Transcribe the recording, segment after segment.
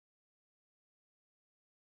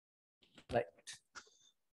Right.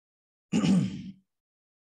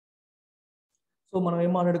 So మనం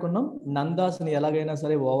ఏం మాట్లాడుకున్నాం, నందాస్ని ఎలాగైనా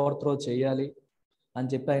సరే ఓవర్త్రో చేయాలి అని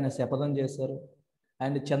చెప్పి ఆయన శపథం చేశారు.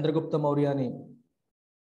 అండ్ చంద్రగుప్త మౌర్యాని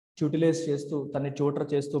ట్యూటిలైజ్ చేస్తూ, తన్ని ట్యూటర్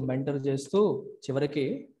చేస్తూ, మెంటర్ చేస్తూ చివరికి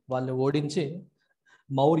వాళ్ళని ఓడించి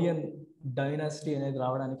మౌర్యన్ డైనాసిటీ అనేది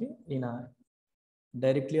రావడానికి ఈయన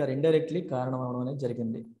డైరెక్ట్లీ ఆర్ ఇండైరెక్ట్లీ కారణం అవడం అనేది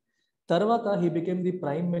జరిగింది. తర్వాత he became the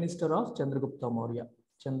prime minister of Chandragupta Maurya.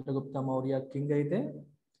 Chandragupta Maurya king అయితే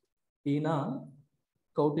ఈయన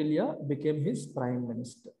Kautilya became his prime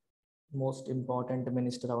minister, most important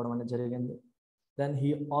minister అవడం అనేది జరిగింది. Then he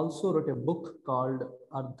also wrote a book called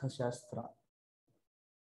అర్థశాస్త్ర,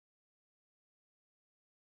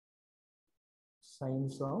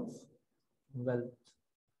 సైన్స్ ఆఫ్ వెల్త్.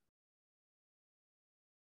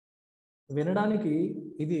 వినడానికి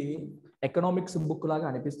ఇది ఎకనామిక్స్ బుక్ లాగా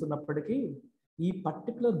అనిపిస్తున్నప్పటికీ ఈ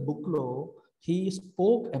పర్టికులర్ బుక్లో he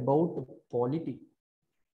spoke about polity,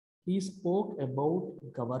 he spoke about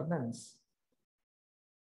governance,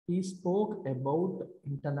 he spoke about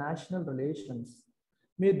international relations.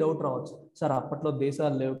 మీరు డౌట్ రావచ్చు, సార్ అప్పట్లో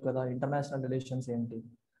దేశాలు లేవు కదా, ఇంటర్నేషనల్ రిలేషన్స్ ఏంటి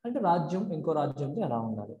అంటే, రాజ్యం ఇంకో రాజ్యంతో ఎలా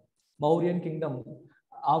ఉండాలి, మౌర్యన్ కింగ్డమ్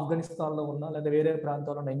ఆఫ్ఘనిస్తాన్లో ఉన్న లేదా వేరే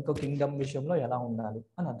ప్రాంతాల్లో ఉన్న ఇంకో కింగ్డమ్ విషయంలో ఎలా ఉండాలి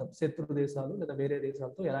అని అర్థం. శత్రు దేశాలు లేదా వేరే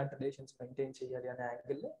దేశాలతో ఎలాంటి రిలేషన్స్ మెయింటైన్ చేయాలి అనే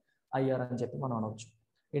యాంగిల్లో అయ్యారు అని చెప్పి మనం అనవచ్చు.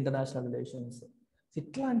 ఇంటర్నేషనల్ రిలేషన్స్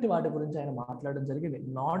ఇట్లాంటి వాటి గురించి ఆయన మాట్లాడడం జరిగింది.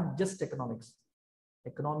 నాట్ జస్ట్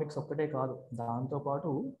ఎకనామిక్స్ ఒక్కటే కాదు,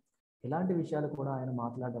 దాంతోపాటు ఇలాంటి విషయాలు కూడా ఆయన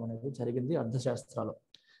మాట్లాడడం అనేది జరిగింది అర్థశాస్త్రాలు.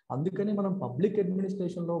 అందుకని మనం పబ్లిక్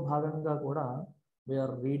అడ్మినిస్ట్రేషన్లో భాగంగా కూడా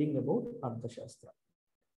వీఆర్ రీడింగ్ అబౌట్ అర్థశాస్త్ర.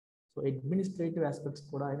 సో అడ్మినిస్ట్రేటివ్ ఆస్పెక్ట్స్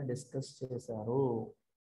కూడా ఆయన డిస్కస్ చేశారు.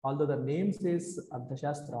 ఆల్దో ద నేమ్ సేస్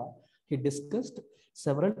అర్థశాస్త్ర, he discussed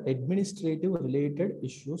several administrative related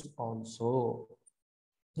issues also.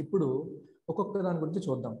 ఇప్పుడు ఒక్కొక్క దాని గురించి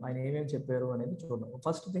చూద్దాం, ఆయన ఏమేమి చెప్పారు అనేది చూద్దాం.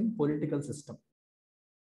 First thing, political system.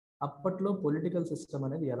 అప్పట్లో పొలిటికల్ సిస్టమ్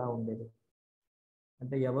అనేది ఎలా ఉండేది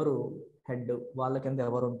అంటే, ఎవరు హెడ్, వాళ్ళ కింద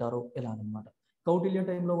ఎవరు ఉంటారు, ఇలా అనమాట. కౌటిల్య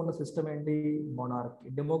టైంలో ఉన్న సిస్టమ్ ఏంటి, మొనార్కీ.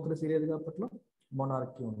 డెమోక్రసీ లేదు అప్పట్లో,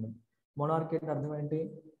 మొనార్కీ ఉంది. మొనార్కీ అంటే అర్థం ఏంటి,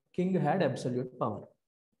 కింగ్ హ్యాడ్ అబ్సల్యూట్ పవర్.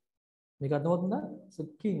 మీకు అర్థమవుతుందా? So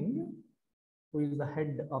king who is the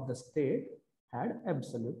head of the state had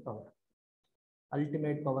absolute power.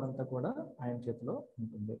 Ultimate power అంతా కూడా ఆయన చేతిలో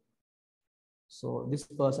ఉంటుంది. So this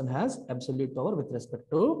person has absolute power with respect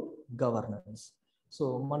to governance. So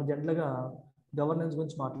మనం జనరల్గా గవర్నెన్స్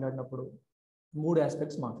గురించి మాట్లాడినప్పుడు 3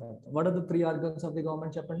 ఆస్పెక్ట్స్ మాట్లాడతాం. What are the 3 organs of the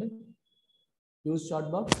government చెప్పండి, use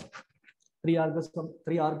short box.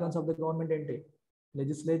 3 organs of the government ఏంటి?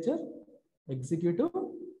 Legislature, executive,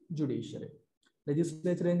 judiciary.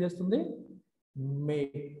 లెజిస్లేచర్ ఏం చేస్తుంది?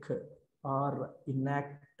 Make are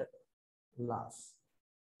enact loss,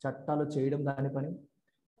 చట్టాలు చేయడం దాని పని.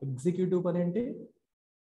 ఎగ్జిక్యూటివ్ పని ఏంటి?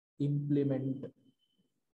 ఇంప్లిమెంట్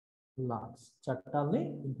లాస్, చట్టాలని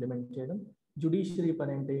ఇంప్లిమెంట్ చేయడం. జ్యుడిషియరీ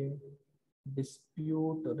పని ఏంటి?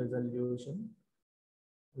 డిస్ప్యూట్ రిజల్యూషన్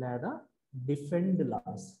లేదా డిఫెండ్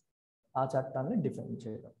లాస్, ఆ చట్టాలని డిఫెండ్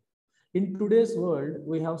చేయడం. In today's world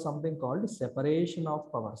we have something called separation of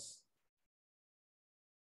powers.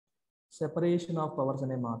 Separation of powers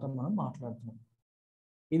అనే మాట మనం మాట్లాడుతున్నాం.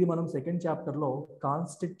 ఇది మనం సెకండ్ చాప్టర్లో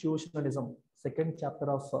constitutionalism, second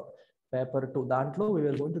chapter of paper 2, దాంట్లో we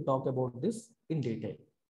are going to talk about this in detail.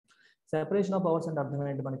 Separation of powers అంటే అర్థం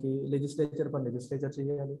ఏంటి? మనకి లెజిస్లేచర్ పని లెజిస్లేచర్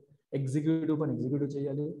చేయాలి, ఎగ్జిక్యూటివ్ పని ఎగ్జిక్యూటివ్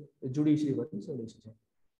చేయాలి, జ్యుడిషియరీ పని జ్యుడిషియరీ చేయాలి,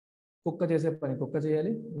 కుక్క చేసే పని కుక్క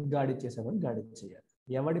చేయాలి, గాడి చేసే పని గాడి చేయాలి.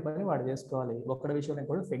 ఎవడి పని వాడు చేసుకోవాలి, ఒక్కడి విషయంలో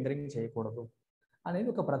కూడా ఫింగరింగ్ చేయకూడదు అనేది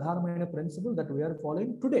ఒక ప్రధానమైన principal that we are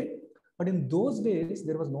following today. But in those days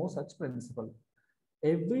there was no such principal.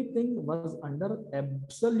 Everything was under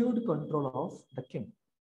absolute control of the king.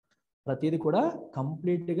 ప్రతిది కూడా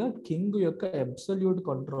కంప్లీట్గా కింగ్ యొక్క అబ్సల్యూట్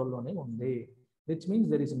కంట్రోల్లోనే ఉంది. Which means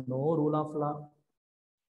there is no rule of law.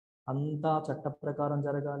 అంతా చట్ట ప్రకారం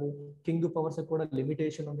జరగాలి. King powers కూడా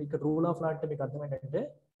లిమిటేషన్ ఉంది. ఇక్కడ రూల్ ఆఫ్ లా అంటే మీకు అర్థం ఏంటంటే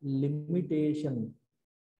limitation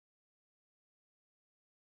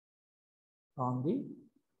on the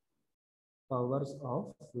powers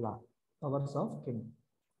of law, powers of king.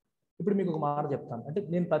 ఇప్పుడు మీకు ఒక మాట చెప్తాను, అంటే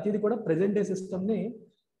నేను ప్రతిదీ కూడా ప్రెజెంట్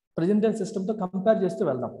డే సిస్టమ్తో కంపేర్ చేస్తూ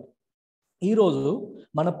వెళ్దాం. ఈరోజు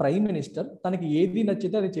మన ప్రైమ్ మినిస్టర్ తనకి ఏది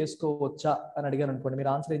నచ్చితే అది చేసుకోవచ్చా అని అడిగాను అనుకోండి, మీరు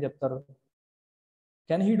ఆన్సర్ ఏం చెప్తారు?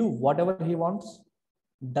 Can he do what ever he wants?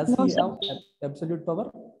 Does he have absolute power?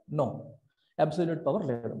 No, absolute power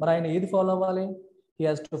లేదు. మరి ఆయన ఏది ఫాలో అవ్వాలి? He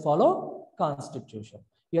has to follow constitution,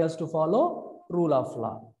 he has to follow rule of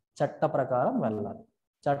law. చట్ట ప్రకారం వెళ్ళాలి,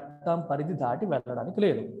 చట్టం పరిధి దాటి వెళ్ళడానికి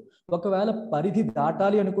లేదు. ఒకవేళ పరిధి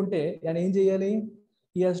దాటాలి అనుకుంటే ఆయన ఏం చేయాలి?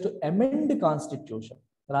 He has to amend constitution.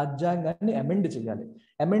 రాజ్యాంగాన్ని అమెండ్ చేయాలి.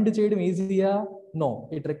 అమెండ్ చేయడం ఈజీయా? No,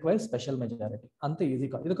 it requires special majority. అంత ఈజీ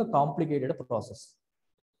కాదు, ఇది ఒక కాంప్లికేటెడ్ ప్రాసెస్.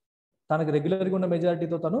 తనకు రెగ్యులర్గా ఉన్న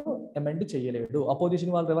మెజారిటీతో తను అమెండ్ చేయలేడు.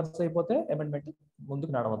 అపోజిషన్ వాళ్ళు రివర్స్ అయిపోతే అమెండ్మెంట్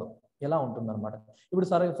ముందుకు నడవదు. ఎలా ఉంటుందన్నమాట. ఇప్పుడు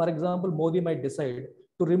for example Modi might decide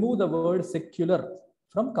to remove the word secular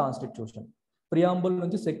from constitution. Preamble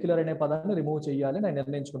నుంచి సెక్యులర్ అనే పదాన్ని రిమూవ్ చేయాలి అని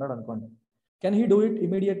నిర్ణయించుకున్నాడు అనుకోండి. Can he do it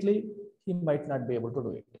immediately? He might not be able to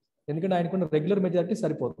do it. ఎందుకంటే ఆయనకున్న రెగ్యులర్ మెజారిటీ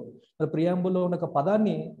సరిపోతుంది. ప్రియాంబుల్లో ఉన్న ఒక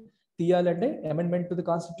పదాన్ని తీయాలంటే అమెండ్మెంట్ టు ది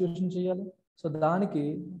కాన్స్టిట్యూషన్ చేయాలి. సో దానికి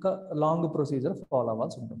ఒక లాంగ్ ప్రొసీజర్ ఫాలో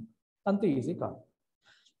అవ్వాల్సి ఉంటుంది. అంత ఈజీ కాదు.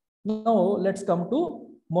 Now let's come to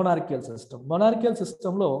మొనార్కియల్ system. మొనార్కియల్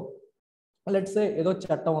సిస్టంలో లెట్స్ సే ఏదో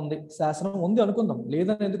చట్టం ఉంది, శాసనం ఉంది అనుకుందాం.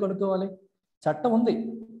 లేదని ఎందుకు అనుకోవాలి? చట్టం ఉంది.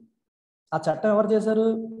 ఆ చట్టం ఎవరు చేశారు?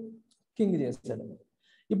 కింగ్ చేశాడు.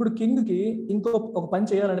 ఇప్పుడు కింగ్కి ఒక పని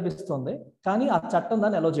చేయాలనిపిస్తుంది, కానీ ఆ చట్టం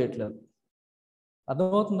దాన్ని అలో చేయట్లేదు.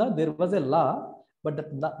 అర్థమవుతుందా? There was a law, but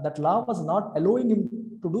that law was not allowing him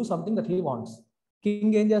to do something that he wants.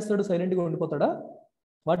 King ఏం చేస్తాడు? సైలెంట్గా ఉండిపోతాడా?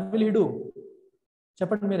 What will he do?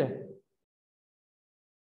 చెప్పండి మీరే.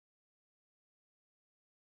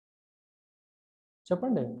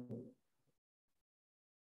 చెప్పండి.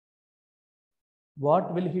 What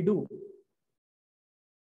will he do?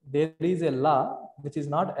 There is a law which is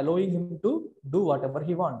not allowing him to do whatever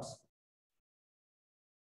he wants.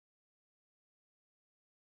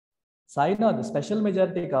 Sainath, special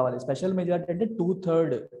majority కావాలి. Special majority అంటే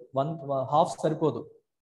 2/3, 1/2 సరిపోదు.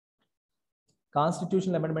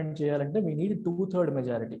 Constitution amendment చేయాలంటే we need 2/3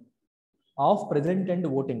 majority of present and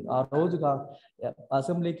voting. ఆ రోజు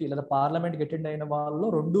అసెంబ్లీకి లేదా పార్లమెంట్కి attend అయిన వాళ్ళలో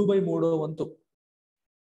 2/3 వంతు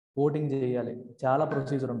ఓటింగ్ చేయాలి. చాలా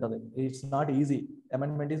ప్రొసీజర్ ఉంటుంది. It's not easy.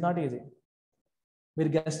 Amendment is not easy. మీరు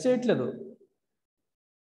గెస్ట్ చేయట్లేదు.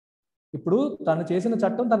 ఇప్పుడు తను చేసిన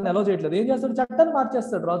చట్టం తను అలో చేయట్లేదు. ఏం చేస్తాడు? చట్టాన్ని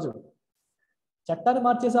మార్చేస్తాడు రాజు. చట్టాన్ని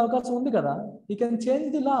మార్చేసే అవకాశం ఉంది కదా. He can change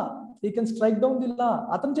the law, he can strike down the law.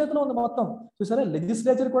 అతని చేతిలో ఉంది మొత్తం. చూసారా,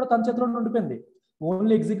 లెజిస్లేచర్ కూడా తన చేతిలోనే ఉండిపోయింది.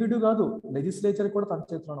 ఓన్లీ ఎగ్జిక్యూటివ్ కాదు, లెజిస్లేచర్ కూడా తన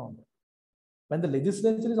చేతిలోనే ఉంది. When the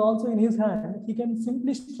legislature is also in his hand, he can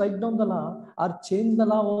simply strike down the law or change the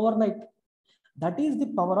law overnight. That is the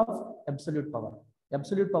power of absolute power.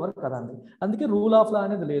 Absolute power kadandi. Andike rule of law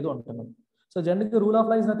anedi ledu antunnam. So generally rule of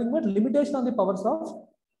law is nothing but limitation on the powers of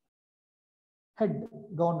head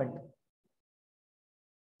government.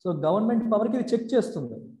 So government power ki check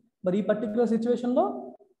chestundi. But ee particular situation lo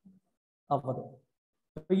avvadu.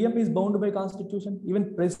 PM is bound by constitution, even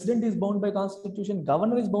president is bound by constitution,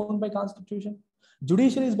 governor is bound by constitution,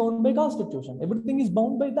 judiciary is bound by constitution, everything is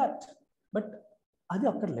bound by that. But adi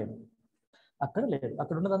akkada ledu,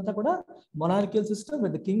 akkada unnadantha kuda monarchical system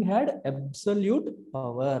where the king had absolute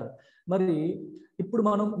power. Mari ippudu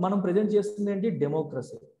manam present chestundi enti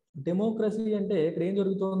democracy ante ikkada em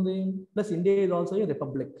jarugutundi. Plus India is also a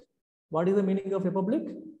republic. What is the meaning of republic?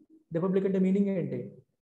 Republic ante meaning enti?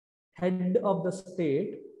 Head of the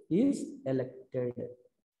state is elected.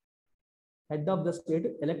 Head of the state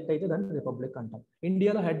elect అయితే దాన్ని republic అంటాం.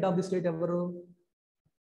 ఇండియాలో head of the state ఎవరు?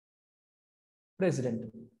 President.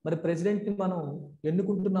 మరి president ని మనం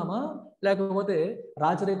ఎన్నుకుంటున్నామా, లేకపోతే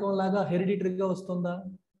రాజరేఖం లాగా హెరిడిటరీగా వస్తుందా?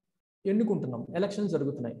 ఎన్నుకుంటున్నాం. ఎలక్షన్స్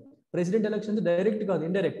జరుగుతున్నాయి. ప్రెసిడెంట్ ఎలక్షన్స్ డైరెక్ట్ కాదు,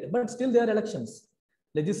 indirect, but still they are elections.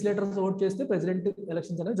 Legislators vote చేస్తే ప్రెసిడెంట్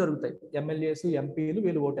ఎలక్షన్స్ అనేవి జరుగుతాయి. ఎమ్మెల్యేస్, ఎంపీలు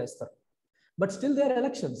వీళ్ళు ఓటేస్తారు. But still they are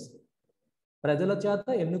elections. ప్రజల చేత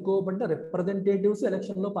ఎన్నుకోబడ్డ రిప్రజెంటేటివ్స్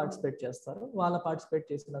ఎలక్షన్లో పార్టిసిపేట్ చేస్తారు. వాళ్ళ పార్టిసిపేట్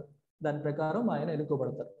చేసిన దాని ప్రకారం ఆయన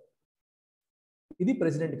ఎన్నుకోబడతారు. ఇది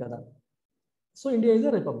ప్రెసిడెంట్ కదా. So India is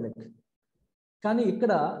a republic. కానీ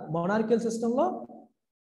ఇక్కడ మొనార్కియల్ సిస్టంలో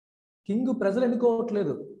కింగ్ ప్రజలు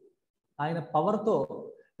ఎన్నుకోవట్లేదు. ఆయన పవర్తో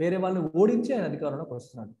వేరే వాళ్ళని ఓడించి ఆయన అధికారంలోకి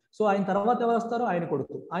వస్తున్నాడు. సో ఆయన తర్వాత ఎవరు వస్తారో ఆయన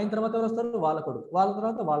కొడుకు, ఆయన తర్వాత ఎవరు వస్తారో వాళ్ళ కొడుకు, వాళ్ళ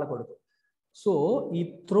తర్వాత వాళ్ళ కొడుకు. సో ఈ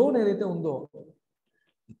థ్రోన్ ఏదైతే ఉందో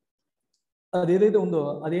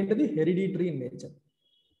అదేంటిది? హెరిడిటరీ ఇన్ నేచర్,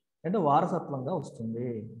 అంటే వారసత్వంగా వస్తుంది.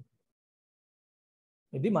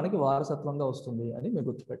 ఇది మనకి వారసత్వంగా వస్తుంది అని మీరు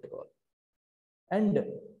గుర్తుపెట్టుకోవాలి. And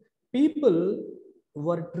people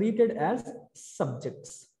were treated as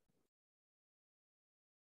subjects.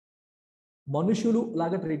 మనుషులు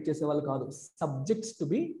లాగా ట్రీట్ చేసే వాళ్ళు కాదు. సబ్జెక్ట్స్ టు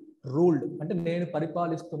బి రూల్డ్, అంటే నేను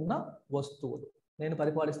పరిపాలిస్తున్న వస్తువులు, నేను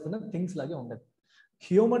పరిపాలిస్తున్న థింగ్స్ లాగే ఉండదు.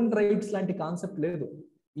 హ్యూమన్ రైట్స్ లాంటి కాన్సెప్ట్ లేదు.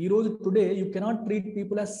 ఈ రోజు today you cannot treat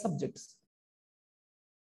people as subjects.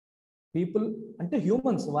 People అంటే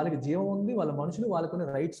హ్యూమన్స్, వాళ్ళకి జీవం ఉంది, వాళ్ళ మనుషులు, వాళ్ళకు కొన్ని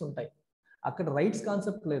రైట్స్ ఉంటాయి. అక్కడ రైట్స్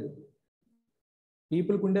కాన్సెప్ట్ లేదు.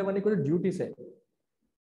 పీపుల్కి ఉండేవన్నీ కూడా డ్యూటీసే.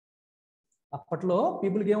 అప్పట్లో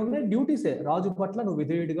పీపుల్కి ఏమున్నాయి? డ్యూటీసే. రాజు పట్ల నువ్వు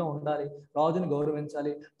విధేయుడిగా ఉండాలి, రాజుని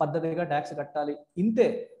గౌరవించాలి, పద్ధతిగా ట్యాక్స్ కట్టాలి, ఇంతే.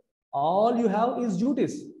 All you have is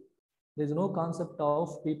duties. There is no concept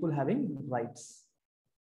of people having rights.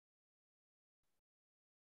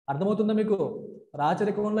 అర్థమవుతుందా మీకు?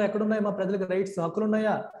 రాచరికంలో ఎక్కడున్నాయి మా ప్రజలకు రైట్స్, హక్కులు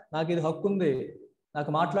ఉన్నాయా? నాకు ఇది హక్కు ఉంది, నాకు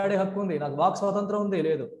మాట్లాడే హక్కు ఉంది, నాకు వాక్ స్వాతంత్రం ఉంది.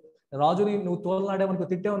 లేదు. రాజుని నువ్వు తోలనాడేమనుకో,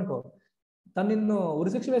 తిట్టావనుకో, తను నిన్ను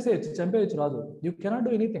ఉరిశిక్ష వేసేయచ్చు, చంపేయచ్చు రాజు. You cannot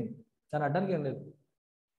do anything. తను అడ్డానికి ఏం లేదు.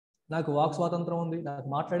 నాకు వాక్ స్వాతంత్రం ఉంది, నాకు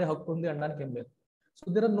మాట్లాడే హక్కు ఉంది అనడానికి ఏం లేదు.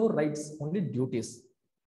 So there are no rights, only duties.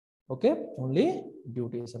 Okay, only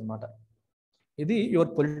duties అన్నమాట. ఇది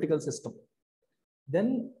your political system.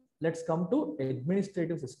 Then let's come to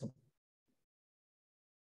administrative system.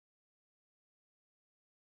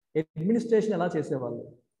 Administration ఎలా చేసేవాళ్ళు?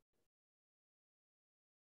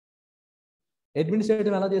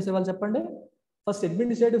 అడ్మినిస్ట్రేటివ్ ఎలా చేసేవాళ్ళు చెప్పండి. ఫస్ట్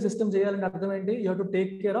అడ్మినిస్ట్రేటివ్ సిస్టమ్ చేయాలంటే అర్థం ఏంటి? You have to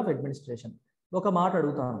take care of administration. ఒక మాట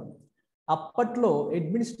అడుగుతాను, అప్పట్లో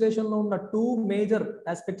అడ్మినిస్ట్రేషన్లో ఉన్న 2 మేజర్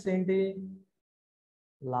ఆస్పెక్ట్స్ ఏంటి?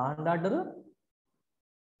 Law and order,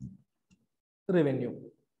 revenue.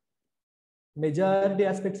 Majority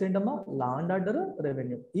aspects ఏంటమ్మా? Law and order,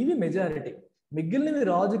 revenue. ఇవి మెజారిటీ. మిగిలినవి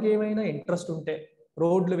రాజుకి ఏమైనా ఇంట్రెస్ట్ ఉంటే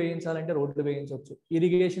రోడ్లు వేయించాలంటే రోడ్లు వేయించవచ్చు,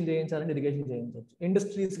 ఇరిగేషన్ చేయించాలంటే ఇరిగేషన్ చేయించవచ్చు.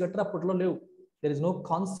 ఇండస్ట్రీస్ గట్రా అప్పట్లో లేవు. There is no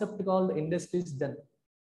concept called industries then.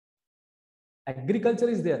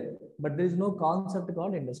 Agriculture is there, but there is no concept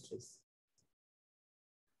called industries.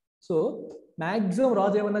 So maximum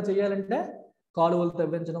రాజు ఏమన్నా చేయాలంటే కాలువలు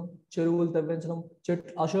తవ్వించడం, చెరువులు తవ్వించడం,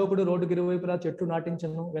 చెట్లు, అశోకుడు రోడ్డుకి ఇరువైపులా చెట్లు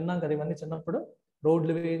నాటించడం, విన్నాం కదా ఇవన్నీ చిన్నప్పుడు.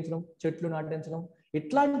 రోడ్లు వేయించడం, చెట్లు నాటించడం,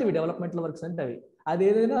 ఇట్లాంటివి డెవలప్మెంట్ల వర్క్స్ అంటే అవి. అది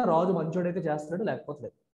ఏదైనా రాజు మంచోడైతే చేస్తాడు, లేకపోతే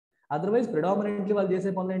లేదు. అదర్వైజ్ ప్రిడామినెంట్లీ వాళ్ళు చేసే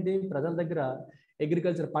పనులు ఏంటి? ప్రజల దగ్గర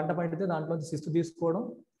అగ్రికల్చర్ పంట పండితే దాంట్లో శిస్తు తీసుకోవడం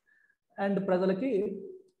అండ్ ప్రజలకి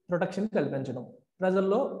ప్రొటెక్షన్ కల్పించడం,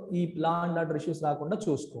 ప్రజల్లో ఈ లా అండ్ ఆర్డర్ ఇష్యూస్ రాకుండా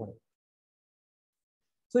చూసుకోవడం.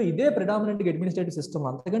 సో ఇదే ప్రిడామినెంట్గా అడ్మినిస్ట్రేటివ్ సిస్టమ్,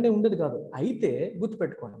 అంతకంటే ఉండేది కాదు. అయితే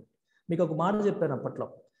గుర్తుపెట్టుకోండి, మీకు ఒక మాట చెప్పాను అప్పట్లో.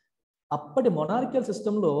 అప్పటి మొనార్కియల్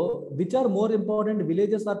సిస్టంలో which are more important,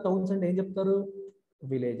 villages are towns అంటే ఏం చెప్తారు?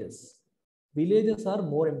 Villages. Villages are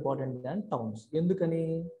more important than towns. ఎందుకని?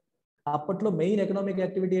 అప్పట్లో మెయిన్ ఎకనామిక్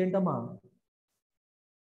యాక్టివిటీ ఏంటమ్మా?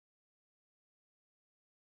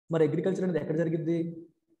 మరి అగ్రికల్చర్ అనేది ఎక్కడ జరిగింది?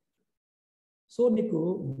 సో నీకు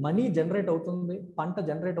మనీ జనరేట్ అవుతుంది, పంట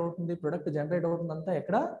జనరేట్ అవుతుంది, ప్రొడక్ట్ జనరేట్ అవుతుంది, అంతా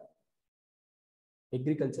ఎక్కడ?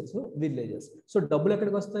 Agricultures, villages. సో డబ్బులు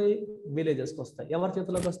ఎక్కడికి వస్తాయి? విలేజెస్కి వస్తాయి. ఎవరి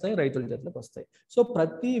చేతిలోకి వస్తాయి? రైతుల చేతిలోకి వస్తాయి. సో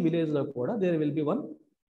ప్రతి విలేజ్లో కూడా there will be one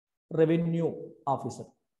revenue officer,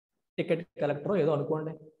 ticket collector ఏదో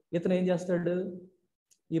అనుకోండి. ఇతను ఏం చేస్తాడు?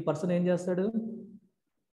 ఈ పర్సన్ ఏం చేస్తాడు?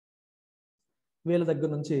 వీళ్ళ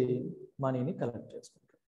దగ్గర నుంచి మనీని కలెక్ట్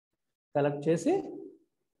చేసుకుంటాడు. కలెక్ట్ చేసి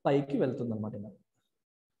పైకి వెళ్తుంది అనమాట.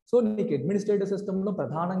 సో నీకు అడ్మినిస్ట్రేటివ్ సిస్టంలో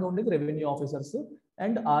ప్రధానంగా ఉండేది revenue officers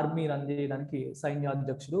and army run చేయడానికి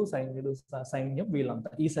సైన్యాధ్యక్షుడు, సైన్యులు, సైన్యం, వీళ్ళంతా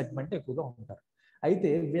ఈ సెగ్మెంట్ ఎక్కువగా ఉంటారు.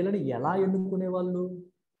 అయితే వీళ్ళని ఎలా ఎన్నుకునే వాళ్ళు?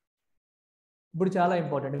 ఇప్పుడు చాలా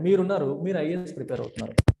ఇంపార్టెంట్. మీరున్నారు, మీరు ఐఏఎస్ ప్రిపేర్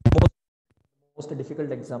అవుతున్నారు, most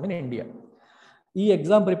difficult exam in India. ఈ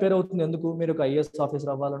ఎగ్జామ్ ప్రిపేర్ అవుతుంది ఎందుకు? మీరు ఒక ఐఏఎస్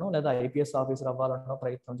ఆఫీసర్ అవ్వాలనో లేదా ఐపీఎస్ ఆఫీసర్ అవ్వాలనో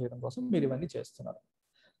ప్రయత్నం చేయడం కోసం మీరు ఇవన్నీ చేస్తున్నారు.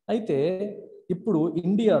 అయితే ఇప్పుడు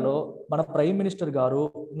ఇండియాలో మన ప్రైమ్ మినిస్టర్ గారు,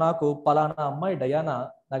 నాకు పలానా అమ్మాయి డయానా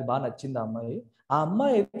నాకు బాగా నచ్చింది, ఆ అమ్మాయి, ఆ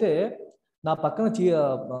అమ్మాయి అయితే నా పక్కన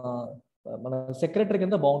మన సెక్రటరీ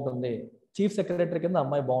కింద బాగుంటుంది, చీఫ్ సెక్రటరీ కింద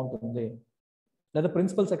అమ్మాయి బాగుంటుంది, లేదా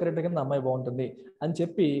ప్రిన్సిపల్ సెక్రటరీ కింద అమ్మాయి బాగుంటుంది అని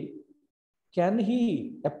చెప్పి can he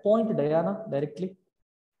appoint Diana directly?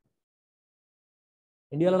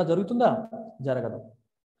 ఇండియాలో అలా జరుగుతుందా? జరగదు.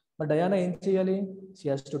 మరి డయానా ఏం చేయాలి? She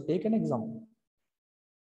has to take an exam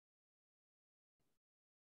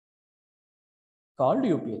called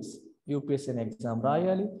UPSC. UPSC అనే ఎగ్జామ్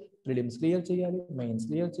రాయాలి, ప్రిలిమ్స్ క్లియర్ చేయాలి, మెయిన్స్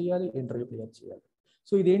క్లియర్ చేయాలి, ఇంటర్వ్యూ క్లియర్ చేయాలి.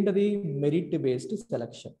 So ఇదేంటది? Merit based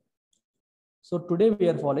selection. So today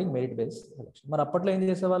we are following merit based selection. మరి అప్పట్లో ఏం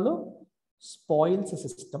చేసేవాళ్ళు? స్పాయిల్స్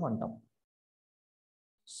సిస్టమ్ అంటాం.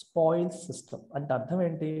 స్పాయిల్స్ సిస్టమ్ అంటే అర్థం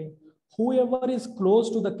ఏంటి? Who ever is close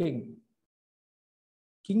to the king,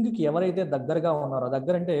 కింగ్కి ఎవరైతే దగ్గరగా ఉన్నారో,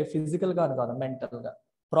 దగ్గర అంటే ఫిజికల్గా కాదు, మెంటల్గా,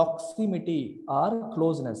 ప్రాక్సిమిటీ ఆర్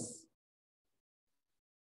క్లోజ్నెస్,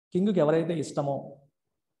 కింగ్కి ఎవరైతే ఇష్టమో,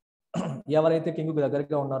 ఎవరైతే కింగ్కి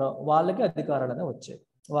దగ్గరగా ఉన్నారో వాళ్ళకి అధికారాలు అనేవి వచ్చాయి,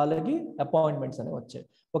 వాళ్ళకి అపాయింట్మెంట్స్ అనేవి వచ్చాయి.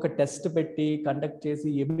 ఒక టెస్ట్ పెట్టి కండక్ట్ చేసి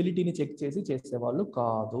ఎబిలిటీని చెక్ చేసి చేసేవాళ్ళు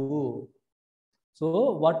కాదు. So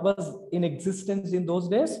what was in existence in those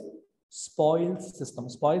days? Spoils system.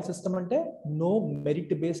 Spoil system అంటే no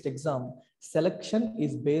merit based exam, selection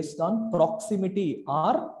is based on proximity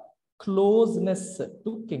are closeness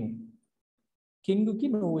to king. కింగ్కి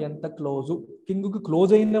నువ్వు ఎంత క్లోజు, కింగ్కి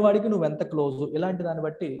క్లోజ్ అయిన వాడికి నువ్వు ఎంత క్లోజు, ఇలాంటి దాన్ని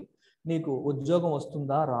బట్టి నీకు ఉద్యోగం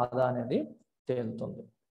వస్తుందా రాదా అనేది తేలుతుంది.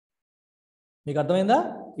 మీకు అర్థమైందా?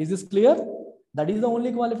 Is this clear? That is the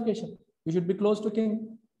only qualification. You should be close to king.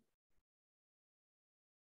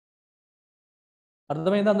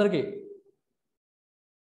 అర్థమైందా అందరికీ?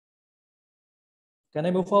 Can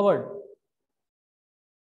I move forward?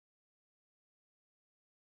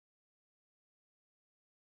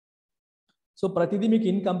 So ప్రతిదీ మీకు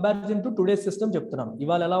in comparison to today's system చెప్తున్నాను.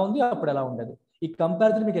 ఇవాళ ఎలా ఉంది, అప్పుడు ఎలా ఉండేది. ఈ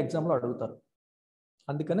కంపారిజన్ మీకు ఎగ్జామ్లో అడుగుతారు,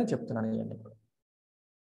 అందుకనే చెప్తున్నాను ఇవన్నీ.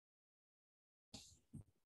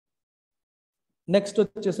 నెక్స్ట్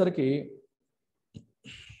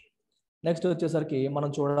వచ్చేసరికి మనం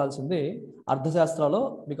చూడాల్సింది అర్థశాస్త్రాలో.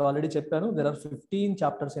 మీకు ఆల్రెడీ చెప్పాను, దెర్ ఆర్ 15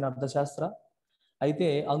 చాప్టర్స్ ఇన్ అర్థశాస్త్ర. అయితే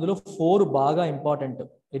అందులో 4 బాగా ఇంపార్టెంట్,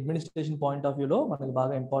 అడ్మినిస్ట్రేషన్ పాయింట్ ఆఫ్ వ్యూలో మనకి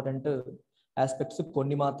బాగా ఇంపార్టెంట్ ఆస్పెక్ట్స్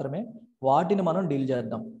కొన్ని మాత్రమే. వాటిని మనం డీల్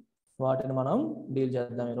చేద్దాం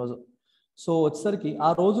ఈరోజు. సో వచ్చేసరికి ఆ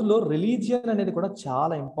రోజుల్లో రిలీజియన్ అనేది కూడా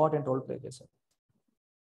చాలా ఇంపార్టెంట్ రోల్ ప్లే చేశారు.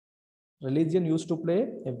 Religion use to play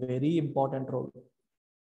a very important role.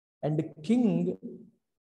 And king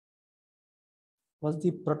was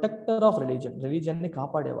the protector of religion. రిలీజియన్ని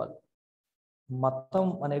కాపాడేవాళ్ళు. మతం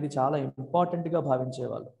అనేది చాలా ఇంపార్టెంట్గా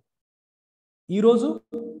భావించేవాళ్ళు. ఈరోజు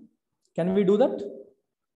can we do that?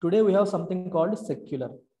 Today we have something called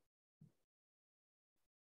secular.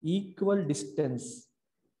 Equal distance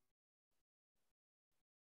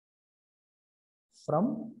from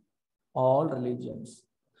all religions.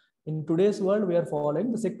 In today's world we are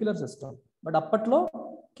following the secular system. But అప్పట్లో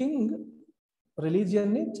king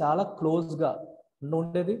రిలీజియన్ని చాలా క్లోజ్గా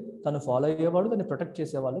ఉండేది, తను ఫాలో అయ్యేవాడు, దాన్ని ప్రొటెక్ట్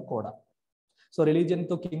చేసేవాళ్ళు కూడా. సో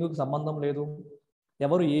రిలీజియన్తో కింగ్కి సంబంధం లేదు,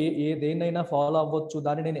 ఎవరు దేన్నైనా ఫాలో అవ్వచ్చు,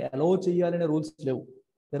 దాన్ని నేను అలౌ చేయాలనే రూల్స్ లేవు.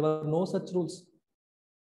 There were no such rules.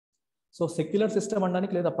 So secular system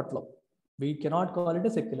అనడానికి లేదు అప్పట్లో. We cannot call it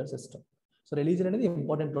a secular system. So religion అనేది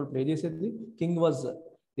ఇంపార్టెంట్ రోల్ ప్లే చేసేది. King was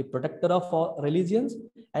the protector of religions.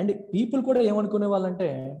 And people కూడా ఏమనుకునే వాళ్ళంటే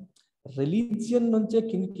రిలీజియన్ నుంచే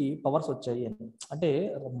కింగ్కి పవర్స్ వచ్చాయి అని. అంటే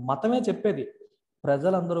మతమే చెప్పేది,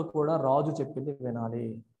 ప్రజలందరూ కూడా రాజు చెప్పింది వినాలి,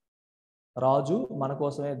 రాజు మన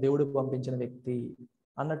కోసమే దేవుడు పంపించిన వ్యక్తి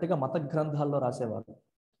అన్నట్టుగా మత గ్రంథాల్లో రాసేవారు.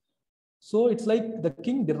 So it's like the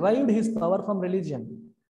king derived his power from religion.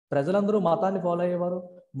 ప్రజలందరూ మతాన్ని ఫాలో అయ్యేవారు.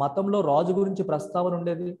 మతంలో రాజు గురించి ప్రస్తావన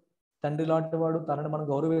ఉండేది, తండ్రి లాంటి వాడు, తనని మనం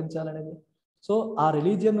గౌరవించాలనేది. సో ఆ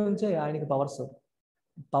రిలీజియన్ నుంచే ఆయనకి పవర్స్.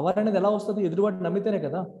 పవర్ అనేది ఎలా వస్తుంది? ఎదురువాడు నమ్మితేనే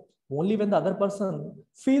కదా. Only when the other person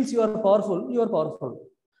feels you are powerful, you are powerful.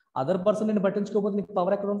 Other person నేను పట్టించుకోకపోతే నీకు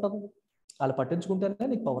పవర్ ఎక్కడ ఉంటుంది? వాళ్ళు పట్టించుకుంటేనే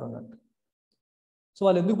నీకు పవర్ ఉన్నట్టు. సో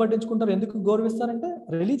వాళ్ళు ఎందుకు పట్టించుకుంటారు, ఎందుకు గౌరవిస్తారంటే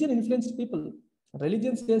religion influenced people.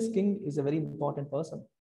 Religion says king is a very important person,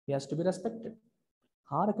 he has to be respected.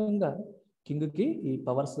 ఆ రకంగా కింగ్కి ఈ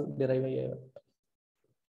పవర్స్ డిరైవ్ అయ్యాయి.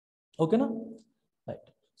 ఓకేనా? రైట్.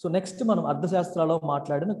 సో నెక్స్ట్ మనం అర్థశాస్త్రాల్లో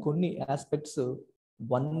మాట్లాడిన కొన్ని ఆస్పెక్ట్స్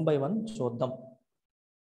 1 by 1 చూద్దాం.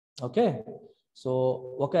 ఓకే. సో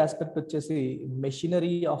ఒక ఆస్పెక్ట్ వచ్చేసి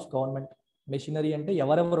మెషినరీ ఆఫ్ గవర్నమెంట్. మెషినరీ అంటే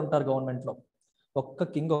ఎవరెవరు ఉంటారు గవర్నమెంట్లో? ఒక్క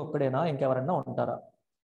కింగ్ ఒక్కడేనా, ఇంకెవరన్నా ఉంటారా?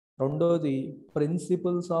 రెండోది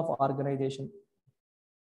ప్రిన్సిపల్స్ ఆఫ్ ఆర్గనైజేషన్.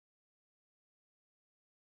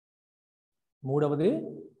 మూడవది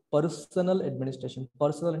పర్సనల్ అడ్మినిస్ట్రేషన్.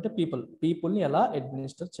 పర్సనల్ అంటే పీపుల్ని ఎలా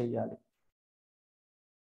అడ్మినిస్టర్ చేయాలి.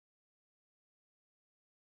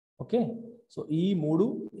 ఓకే. సో ఈ 3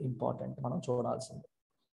 ఇంపార్టెంట్ మనం చూడాల్సింది.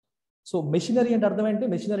 సో మెషినరీ అంటే అర్థం ఏంటి?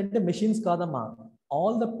 మెషినరీ అంటే మెషిన్స్ కాదమ్మా,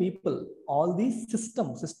 all the people, all the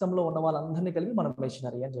సిస్టంలో ఉన్న వాళ్ళందరినీ కలిపి మనం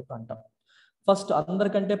మెషినరీ అని చెప్పి అంటాం. ఫస్ట్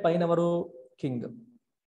అందరికంటే పైన ఎవరు? కింగ్.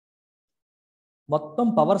 మొత్తం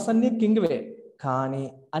పవర్స్ అన్ని కింగ్వే, కానీ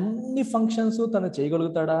అన్ని ఫంక్షన్స్ తను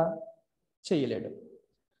చేయగలుగుతాడా? చేయలేడు.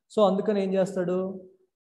 సో అందుకని ఏం చేస్తాడు?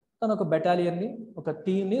 తను ఒక బెటాలియన్ని, ఒక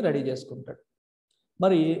టీంని రెడీ చేసుకుంటాడు.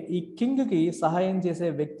 మరి ఈ కింగ్కి సహాయం చేసే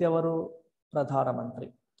వ్యక్తి ఎవరు? ప్రధానమంత్రి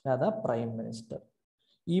లేదా ప్రైమ్ మినిస్టర్.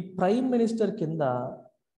 ఈ ప్రైమ్ మినిస్టర్ కింద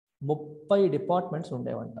 30 departments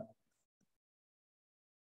ఉండేవంట.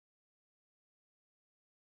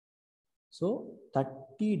 So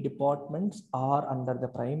 30 departments are under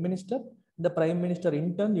the prime minister. The prime minister in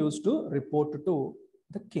turn used to report to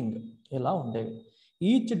the king. ఇలా ఉండేవి.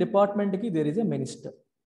 ఈచ్ డిపార్ట్మెంట్కి there is a minister.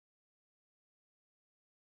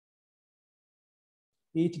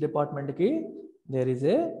 Each డిపార్ట్మెంట్కి there is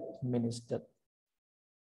a minister.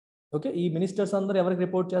 Okay. ఈ ministers అందరూ ఎవరికి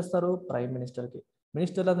report చేస్తారు? Prime మినిస్టర్కి.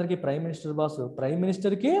 మినిస్టర్లందరికీ prime minister boss, prime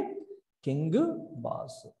మినిస్టర్కి king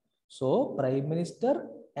boss. So prime minister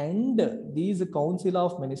and these council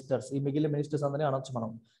of ministers, ఈ మిగిలిన మినిస్టర్స్ అందరినీ అనొచ్చు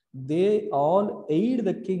మనం, they all aid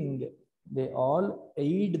the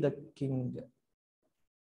king.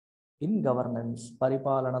 In governance.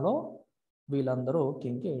 పరిపాలనలో వీళ్ళందరూ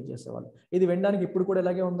కింగ్కి ఎయిడ్ చేసేవాళ్ళు. ఇది వినడానికి ఇప్పుడు కూడా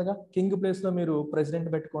ఇలాగే ఉందిగా. కింగ్ ప్లేస్లో మీరు ప్రెసిడెంట్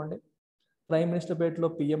పెట్టుకోండి, ప్రైమ్ మినిస్టర్ పేరులో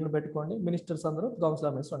పిఎంను పెట్టుకోండి, మినిస్టర్స్ అందరూ కౌన్సిల్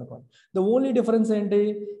ఆఫ్ మినిస్టర్ అనుకోండి. ద ఓన్లీ డిఫరెన్స్ ఏంటి,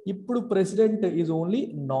 ఇప్పుడు president is only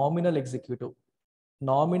nominal executive,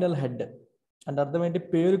 nominal head అంటే అర్థం ఏంటి,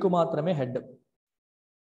 పేరుకు మాత్రమే హెడ్.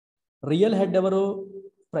 రియల్ హెడ్ ఎవరు,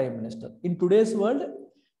 prime minister. In today's world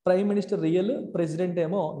prime minister real, president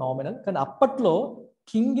ఏమో నామినల్. కానీ అప్పట్లో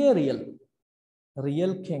కింగే రియల్,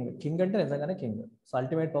 రియల్ కింగ్ అంటే నిజంగానే కింగ్. సో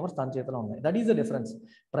అల్టిమేట్ పవర్స్ తన చేతిలో ఉన్నాయి. That is the difference.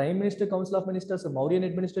 Prime minister council of ministers Mauryan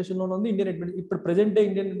అడ్మినిస్ట్రేషన్లోనే ఉంది, ఇప్పుడు ప్రెజెంట్ డే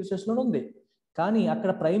ఇండియన్ అడ్మినిస్ట్రేషన్లో ఉంది. కానీ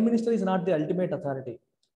అక్కడ prime minister is not the ultimate authority.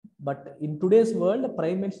 But in today's world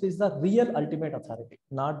prime minister is the real ultimate authority,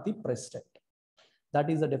 not the president. That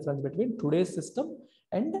is the difference between today's system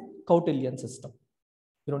and కౌటిల్యన్ system.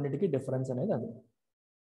 ఈ రెండింటికి difference అనేది అది.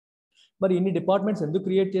 మరి ఇన్ని departments ఎందుకు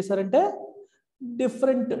create చేశారంటే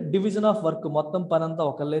different division of work, మొత్తం పని అంతా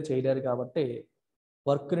ఒకళ్ళే చేయలేరు కాబట్టి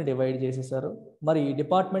వర్క్ని డివైడ్ చేసేసారు. మరి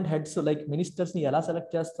డిపార్ట్మెంట్ హెడ్స్ లైక్ మినిస్టర్స్ని ఎలా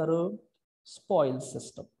సెలెక్ట్ చేస్తారు, స్పాయిల్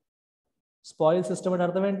సిస్టమ్. స్పాయిల్ సిస్టమ్ అంటే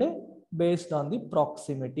అర్థం ఏంటి, based on the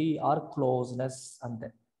proximity are closeness, అంతే.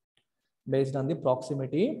 Based on the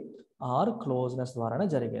proximity are closeness ద్వారానే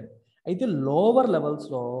జరిగేది. అయితే లోవర్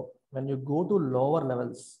లెవెల్స్లో when you go to lower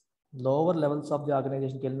levels of the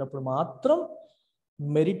ఆర్గనైజేషన్కి వెళ్ళినప్పుడు మాత్రం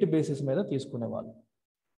మెరిట్ బేసిస్ మీద తీసుకునేవాళ్ళు.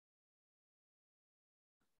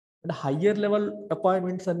 అంటే హయ్యర్ లెవెల్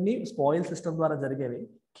అపాయింట్మెంట్స్ అన్ని స్పాయిల్ సిస్టమ్ ద్వారా జరిగేవి.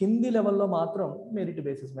 కింది లెవెల్లో మాత్రం మెరిట్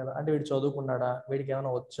బేసిస్ మీద, అంటే వీడు చదువుకున్నాడా, వీడికి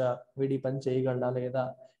ఏమైనా వచ్చా, వీడి పని చేయగలడా లేదా,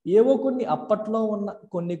 ఏవో కొన్ని అప్పట్లో ఉన్న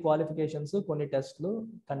కొన్ని క్వాలిఫికేషన్స్, కొన్ని టెస్ట్లు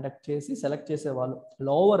కండక్ట్ చేసి సెలెక్ట్ చేసేవాళ్ళు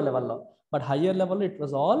లోవర్ లెవెల్లో. బట్ హయ్యర్ లెవెల్లో it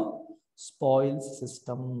was all spoils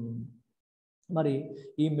system. మరి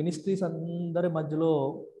ఈ మినిస్ట్రీస్ అందరి మధ్యలో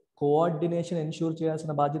కోఆర్డినేషన్ ఎన్ష్యూర్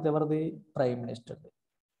చేయాల్సిన బాధ్యత ఎవరిది, ప్రైమ్ మినిస్టర్ది.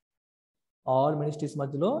 ఆల్ మినిస్ట్రీస్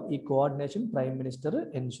మధ్యలో ఈ కోఆర్డినేషన్ ప్రైమ్ మినిస్టర్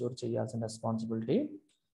ఎన్ష్యూర్ చేయాల్సిన రెస్పాన్సిబిలిటీ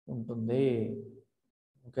ఉంటుంది.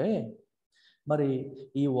 ఓకే, మరి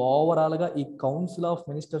ఈ ఓవరాల్గా ఈ కౌన్సిల్ ఆఫ్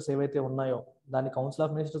మినిస్టర్స్ ఏవైతే ఉన్నాయో దాన్ని కౌన్సిల్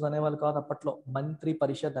ఆఫ్ మినిస్టర్స్ అనేవాళ్ళు కాదు, అప్పట్లో మంత్రి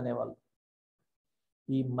పరిషత్ అనేవాళ్ళు.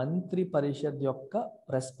 ఈ మంత్రి పరిషత్ యొక్క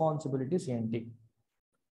రెస్పాన్సిబిలిటీస్ ఏంటి,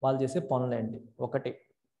 వాళ్ళు చేసే పనులు ఏంటి. ఒకటి,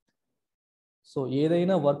 సో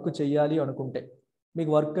ఏదైనా వర్క్ చేయాలి అనుకుంటే,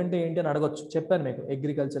 మీకు వర్క్ అంటే ఏంటి అని అడగొచ్చు, చెప్పాను మీకు.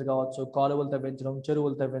 అగ్రికల్చర్ కావచ్చు, కాలువలు తవ్వించడం,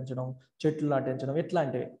 చెరువులు తవ్వించడం, చెట్లు నాటించడం,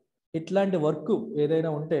 ఇట్లాంటి వర్క్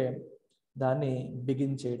ఏదైనా ఉంటే దాన్ని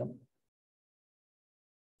బిగిన్ చేయడం.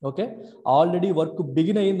 ఓకే, ఆల్రెడీ వర్క్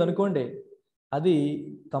బిగిన్ అయ్యింది అనుకోండి, అది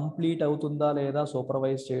కంప్లీట్ అవుతుందా లేదా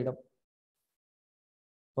సూపర్వైజ్ చేయడం.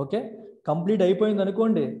 ఓకే, కంప్లీట్ అయిపోయింది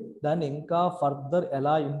అనుకోండి, దాన్ని ఇంకా ఫర్దర్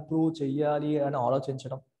ఎలా ఇంప్రూవ్ చేయాలి అని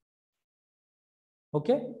ఆలోచించడం.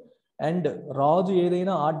 ఓకే, అండ్ రాజు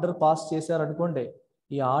ఏదైనా ఆర్డర్ పాస్ చేశారనుకోండి,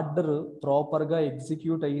 ఈ ఆర్డర్ ప్రాపర్గా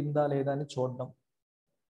ఎగ్జిక్యూట్ అయ్యిందా లేదా అని చూడడం.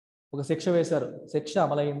 ఒక శిక్ష వేశారు, శిక్ష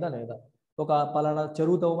అమలైందా లేదా, ఒక పలానా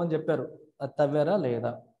చెరువు తవ్వమని చెప్పారు, అది తవ్వారా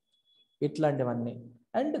లేదా, ఇట్లాంటివన్నీ.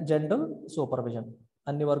 అండ్ జనరల్ సూపర్విజన్,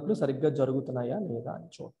 అన్ని వర్క్లు సరిగ్గా జరుగుతున్నాయా లేదా అని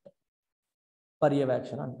చూడటం,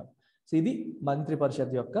 పర్యవేక్షణ అంటాం. సో ఇది మంత్రి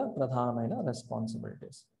పరిషత్ యొక్క ప్రధానమైన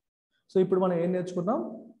రెస్పాన్సిబిలిటీస్. సో ఇప్పుడు మనం ఏం నేర్చుకున్నాం,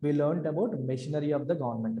 వి learned about machinery of the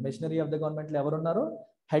government. Machinery of the గవర్నమెంట్లో ఎవరున్నారు,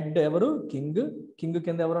 హెడ్ ఎవరు, కింగ్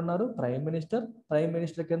కింద ఎవరున్నారు, ప్రైమ్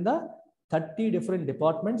మినిస్టర్ కింద 30 different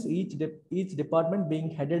departments, each department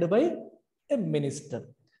being headed by a minister.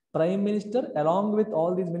 Prime minister along with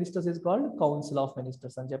all these ministers is called council of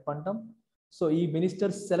ministers అని చెప్పంటాం. So ఈ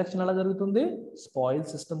ministers selection ఎలా జరుగుతుంది, స్పాయిల్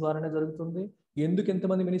సిస్టమ్ ద్వారానే జరుగుతుంది. ఎందుకు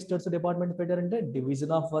ఎంతమంది మినిస్టర్స్ డిపార్ట్మెంట్ పెట్టారంటే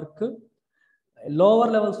డివిజన్ ఆఫ్ వర్క్.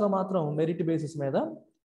 లోవర్ లెవెల్స్లో మాత్రం మెరిట్ బేసిస్ మీద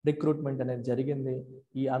రిక్రూట్మెంట్ అనేది జరిగింది.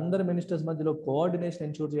 ఈ అందరు మినిస్టర్స్ మధ్యలో కోఆర్డినేషన్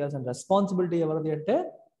ఎన్ష్యూర్ చేయాల్సిన రెస్పాన్సిబిలిటీ ఎవరిది అంటే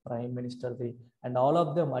prime మినిస్టర్ది. And all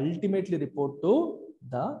of them ultimately report to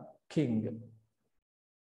the king.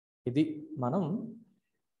 ఇది మనం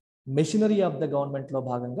మెషినరీ ఆఫ్ ద గవర్నమెంట్లో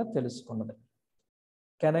భాగంగా తెలుసుకున్నది.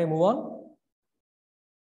 Can I move on?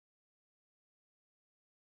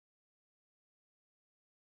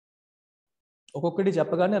 ఒక్కొక్కటి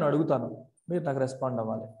చెప్పగానే నేను అడుగుతాను, మీరు నాకు రెస్పాండ్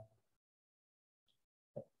అవ్వాలి.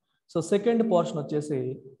 సో సెకండ్ పోర్షన్ వచ్చేసి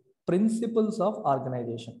principles of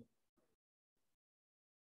organisation.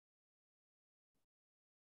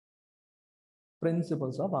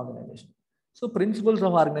 Principles of organisation. So principles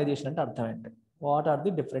of organisation అంటే అర్థం ఏంటి, what are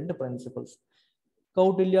the different principles?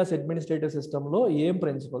 కౌటిల్యాస్ administrative సిస్టంలో ఏం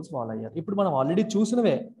ప్రిన్సిపల్స్ ఫాలో అయ్యారు? ఇప్పుడు మనం ఆల్రెడీ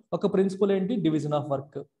చూసినవే. ఒక ప్రిన్సిపల్ ఏంటి, డివిజన్ ఆఫ్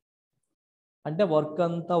వర్క్, అంటే వర్క్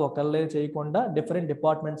అంతా ఒకళ్ళే చేయకుండా డిఫరెంట్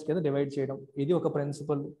డిపార్ట్మెంట్స్ కింద డివైడ్ చేయడం, ఇది ఒక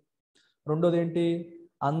ప్రిన్సిపల్. రెండోది ఏంటి,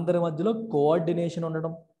 అందరి మధ్యలో కోఆర్డినేషన్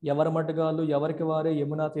ఉండడం, ఎవరి మటుగాళ్ళు ఎవరికి వారే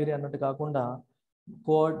యమునా తీరే అన్నట్టు కాకుండా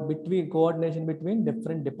కోఆర్డినేషన్ బిట్వీన్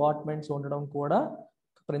డిఫరెంట్ డిపార్ట్మెంట్స్ ఉండడం కూడా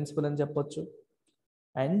ప్రిన్సిపల్ అని చెప్పొచ్చు.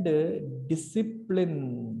 And discipline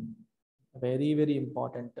very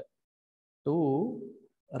important to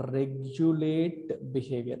regulate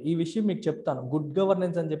behaviour. ఈ విషయం మీకు చెప్తాను, గుడ్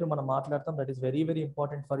గవర్నెన్స్ అని చెప్పి మనం మాట్లాడతాం. That is very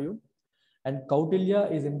important for you. And Kautilya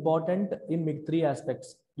is important in మీకు 3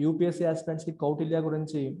 ఆస్పెక్ట్స్. యూపీఎస్సీ ఆస్పిరెంట్స్కి కౌటిల్య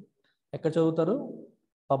గురించి ఎక్కడ చదువుతారు?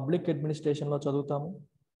 పబ్లిక్ అడ్మినిస్ట్రేషన్లో చదువుతాము,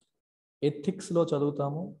 ఎథిక్స్లో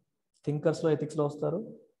చదువుతాము, థింకర్స్లో ఎథిక్స్లో వస్తారు,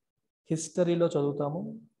 హిస్టరీలో చదువుతాము.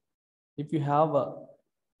 If you have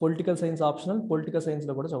political science optional, political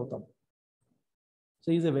సైన్స్లో కూడా చదువుతాము. So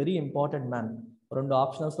is a very important man. 2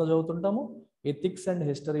 ఆప్షనల్స్లో చదువుతుంటాము, ethics and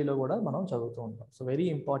హిస్టరీలో కూడా మనం చదువుతూ ఉంటాం. సో వెరీ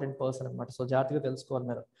ఇంపార్టెంట్ పర్సన్ అనమాట. సో జాగ్రత్తగా తెలుసుకోవాలి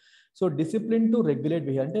మీరు. So discipline to regulate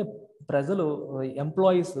behaviour అంటే ప్రజలు,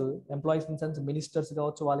 ఎంప్లాయీస్ ఇన్ సెన్స్ మినిస్టర్స్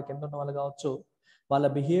కావచ్చు, వాళ్ళ కింద ఉన్న వాళ్ళు కావచ్చు, వాళ్ళ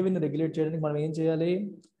బిహేవియర్ని రెగ్యులేట్ చేయడానికి మనం ఏం చేయాలి?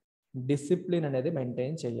 డిసిప్లిన్ అనేది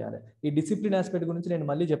మెయింటైన్ చేయాలి. ఈ డిసిప్లిన్ ఆస్పెక్ట్ గురించి నేను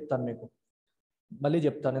మళ్ళీ చెప్తాను,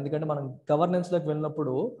 ఎందుకంటే మనం గవర్నెన్స్లోకి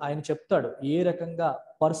వెళ్ళినప్పుడు ఆయన చెప్తాడు ఏ రకంగా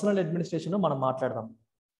పర్సనల్ అడ్మినిస్ట్రేషన్ మనం మాట్లాడదాం.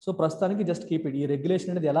 సో ప్రస్తుతానికి జస్ట్ కీప్ ఇట్. ఈ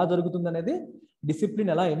రెగ్యులేషన్ అనేది ఎలా జరుగుతుంది అనేది,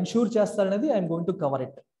 డిసిప్లిన్ ఎలా ఎన్ష్యూర్ చేస్తారనేది I'm going to cover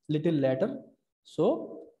it little later. So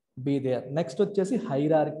be there. Next వచ్చేసి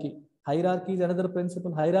hierarchy. Hierarchy is another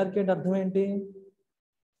principal. Hierarchy అంటే అర్థం ఏంటి?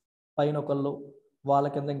 పైన ఒకళ్ళు, వాళ్ళ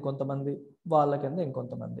కింద ఇంకొంతమంది, వాళ్ళ కింద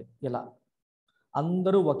ఇంకొంతమంది, ఇలా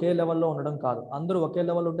అందరూ ఒకే లెవెల్లో ఉండడం కాదు. అందరూ ఒకే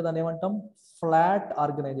లెవెల్ ఉంటే దాన్ని ఏమంటాం? ఫ్లాట్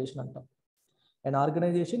ఆర్గనైజేషన్ అంటాం. an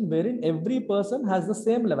organization wherein every person has the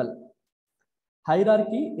same level.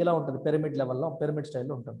 Hierarchy ఇలా ఉంటుంది, పిరమిడ్ లెవెల్లో, పిరమిడ్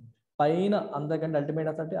స్టైల్లో ఉంటుంది. పైన అందరికంటే అల్టిమేట్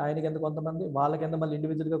అథారిటీ, ఆయన కింద కొంతమంది, వాళ్ళ కింద మళ్ళీ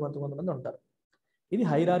ఇండివిజువల్గా కొంతమంది ఉంటారు. ఇది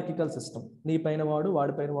హైరార్కికల్ సిస్టమ్. నీ పైన వాడు,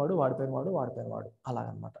 వాడిపైన వాడు, వాడిపైన వాడు, వాడిపైన వాడు,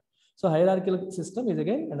 అలాగనమాట. So hierarchical system is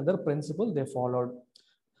again another principal they followed.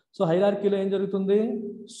 So హైరార్కీలో ఏం జరుగుతుంది?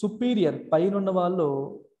 సుపీరియర్, పైన ఉన్న వాళ్ళు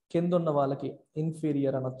కింద ఉన్న వాళ్ళకి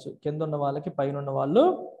ఇన్ఫీరియర్ అనొచ్చు, కింద ఉన్న వాళ్ళకి పైన ఉన్న వాళ్ళు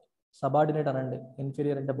సబార్డినేట్ అనండి,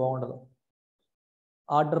 ఇన్ఫీరియర్ అంటే బాగుండదు.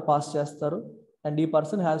 ఆర్డర్ పాస్ చేస్తారు అండ్ ఈ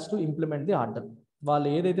person has to implement the order. వాళ్ళు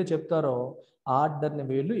ఏదైతే చెప్తారో ఆర్డర్ని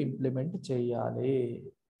వీళ్ళు ఇంప్లిమెంట్ చేయాలి.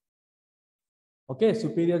 ఓకే,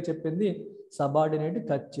 సుపీరియర్ చెప్పింది సబార్డినేట్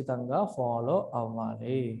ఖచ్చితంగా ఫాలో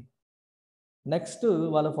అవ్వాలి. నెక్స్ట్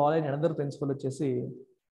వాళ్ళు ఫాలో అయిన అనదర్ ప్రిన్సిపల్ వచ్చేసి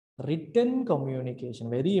రిటన్ కమ్యూనికేషన్.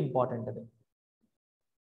 వెరీ ఇంపార్టెంట్ అది.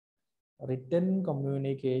 Return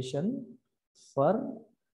communication for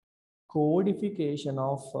codification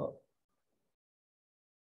of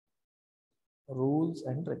rules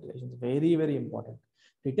and regulations. Very important.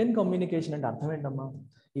 Return communication అంటే అర్థం ఏంటమ్మా?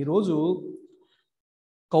 ఈరోజు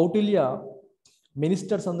కౌటిల్య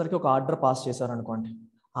మినిస్టర్స్ అందరికీ ఒక ఆర్డర్ పాస్ చేశారనుకోండి.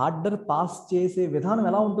 ఆర్డర్ పాస్ చేసే విధానం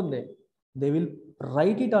ఎలా ఉంటుంది? They will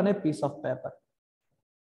write it on a piece of paper.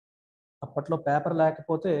 అప్పట్లో పేపర్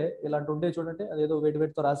లేకపోతే ఇలాంటి ఉండే చూడండి, అదేదో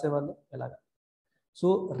వేటితో రాసేవాళ్ళు ఇలాగా. సో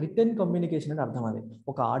రిటన్ కమ్యూనికేషన్ అంటే అర్థం అది.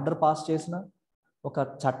 ఒక ఆర్డర్ పాస్ చేసిన, ఒక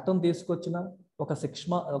చట్టం తీసుకొచ్చిన,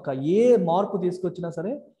 ఒక ఏ మార్పు తీసుకొచ్చినా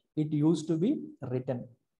సరే it use to be written.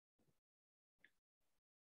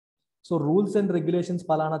 So rules and regulations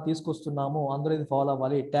పలానా తీసుకొస్తున్నాము, అందరూ ఇది ఫాలో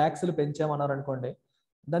అవ్వాలి. ట్యాక్స్లు పెంచామన్నారు అనుకోండి,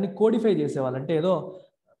 దాన్ని కోడిఫై చేసేవాళ్ళు. అంటే ఏదో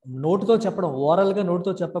నోటుతో చెప్పడం, ఓరల్గా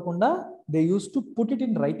నోటుతో చెప్పకుండా they use to put it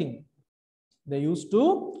in writing.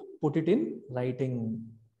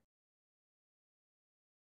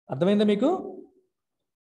 అర్థమైందా మీకు?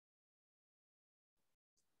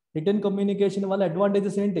 రిటన్ కమ్యూనికేషన్ వల్ల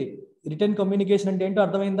అడ్వాంటేజెస్ ఏంటి? రిటన్ కమ్యూనికేషన్ అంటే ఏంటో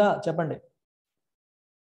అర్థమైందా? చెప్పండి.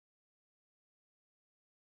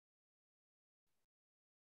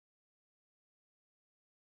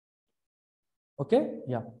 Okay,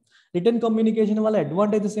 yeah. రిటన్ కమ్యూనికేషన్ వల్ల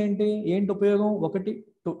అడ్వాంటేజెస్ ఏంటి ఉపయోగం? ఒకటి,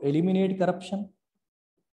 టు ఎలిమినేట్ కరప్షన్.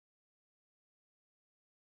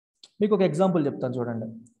 మీకు ఒక ఎగ్జాంపుల్ చెప్తాను చూడండి.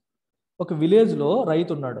 ఒక విలేజ్లో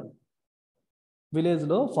రైతు ఉన్నాడు,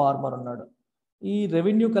 విలేజ్లో ఫార్మర్ ఉన్నాడు. ఈ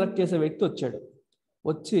రెవెన్యూ కలెక్ట్ చేసే వ్యక్తి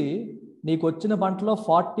వచ్చి నీకు వచ్చిన పంటలో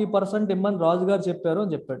 40% ఇమ్మని రాజుగారు చెప్పారు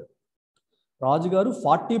అని చెప్పాడు. రాజుగారు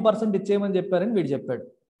 40% ఇచ్చేయమని చెప్పారని వీడు చెప్పాడు.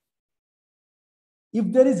 If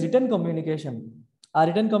there is return communication, ఆ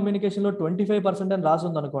రిటన్ కమ్యూనికేషన్లో 25% అని రాసి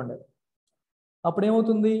ఉంది అనుకోండి, అప్పుడు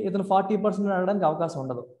ఏమవుతుంది? ఇతను 40% అడగడానికి అవకాశం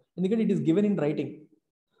ఉండదు, ఎందుకంటే it is given in writing.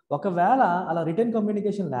 ఒకవేళ అలా రిటన్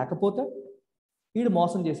కమ్యూనికేషన్ లేకపోతే వీడు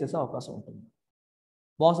మోసం చేసేసే అవకాశం ఉంటుంది.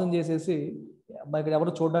 మోసం చేసేసి ఇక్కడ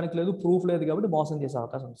ఎవరు చూడడానికి లేదు, ప్రూఫ్ లేదు కాబట్టి మోసం చేసే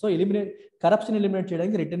అవకాశం ఉంది. సో కరప్షన్ ఎలిమినేట్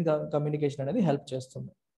చేయడానికి రిటన్ కమ్యూనికేషన్ అనేది హెల్ప్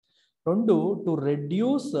చేస్తుంది. 2, టు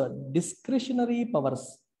రెడ్యూస్ డిస్క్రిషనరీ పవర్స్.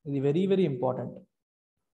 ఇది very important.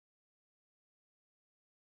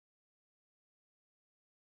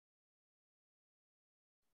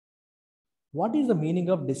 What is the meaning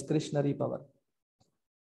of discretionary power?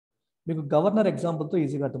 మీకు గవర్నర్ ఎగ్జాంపుల్తో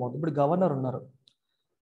ఈజీగా అర్థమవుతుంది. ఇప్పుడు గవర్నర్ ఉన్నారు,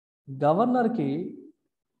 గవర్నర్కి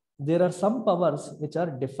there are some powers which are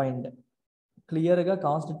defined. క్లియర్గా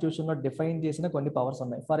కాన్స్టిట్యూషన్లో డిఫైన్ చేసిన కొన్ని పవర్స్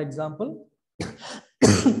ఉన్నాయి. ఫర్ ఎగ్జాంపుల్,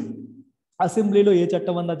 అసెంబ్లీలో ఏ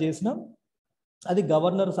చట్టం అన్నా చేసినా అది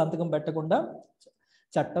గవర్నర్ సంతకం పెట్టకుండా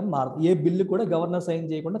చట్టం మారదు. ఏ బిల్లు కూడా గవర్నర్ సైన్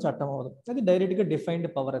చేయకుండా చట్టం అవ్వదు. అది డైరెక్ట్గా డిఫైన్డ్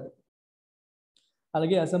పవర్ అది.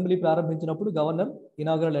 అలాగే అసెంబ్లీ ప్రారంభించినప్పుడు గవర్నర్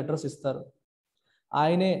ఇనాగరల్ లెటర్స్ ఇస్తారు,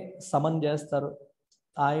 ఆయనే సమన్ చేస్తారు,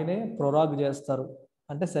 ఆయనే ప్రొరాగ్ చేస్తారు.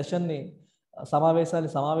 అంటే సెషన్ని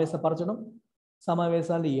సమావేశపరచడం,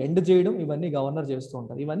 సమావేశాన్ని ఎండ్ చేయడం, ఇవన్నీ గవర్నర్ చేస్తూ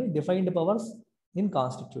ఉంటారు. ఇవన్నీ డిఫైన్డ్ పవర్స్ ఇన్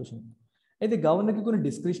కాన్స్టిట్యూషన్. అయితే గవర్నర్కి కొన్ని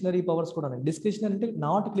డిస్క్రిషనరీ పవర్స్ కూడా ఉన్నాయి. డిస్క్రిషనరీ అంటే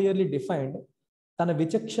నాట్ క్లియర్లీ డిఫైన్డ్, తన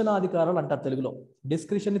విచక్షణ అధికారాలు అంటారు తెలుగులో.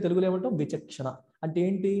 డిస్క్రిషన్ తెలుగులో ఏమంటాం? విచక్షణ. అంటే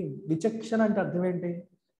ఏంటి విచక్షణ అంటే? అర్థం ఏంటి?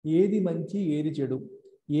 ఏది మంచి, ఏది చెడు,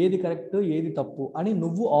 ఏది కరెక్ట్, ఏది తప్పు అని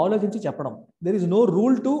నువ్వు ఆలోచించి చెప్పడం. There is no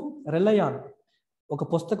rule to rely on. ఒక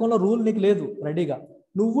పుస్తకంలో రూల్ నీకు లేదు రెడీగా,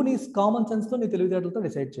 నువ్వు నీ కామన్ సెన్స్తో, నీ తెలివితేటలతో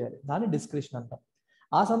డిసైడ్ చేయాలి. దాన్ని డిస్క్రిషన్ అంటాం.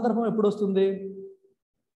 ఆ సందర్భం ఎప్పుడు వస్తుంది?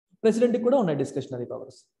 ప్రెసిడెంట్కి కూడా ఉన్నాయి డిస్క్రిషనరీ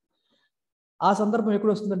పవర్స్. ఆ సందర్భం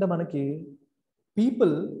ఎప్పుడు వస్తుందంటే మనకి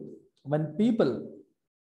పీపుల్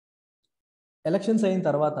ఎలక్షన్స్ అయిన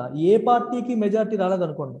తర్వాత ఏ పార్టీకి మెజారిటీ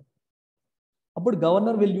రాలేదనుకోండి, అప్పుడు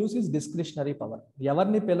governor will use his discretionary power.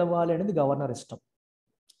 ఎవరిని పిలవాలి అనేది గవర్నర్ ఇష్టం.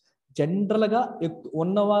 జనరల్గా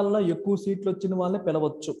ఉన్న వాళ్ళ ఎక్కువ సీట్లు వచ్చిన వాళ్ళని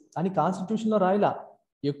పిలవచ్చు అని కాన్స్టిట్యూషన్లో రాయలా.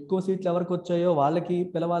 ఎక్కువ సీట్లు ఎవరికి వచ్చాయో వాళ్ళకి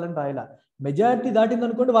పిలవాలని రాయలా. మెజారిటీ దాటింది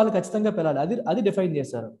అనుకోండి, వాళ్ళు ఖచ్చితంగా పిలాలి, అది డిఫైన్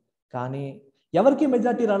చేశారు. కానీ ఎవరికి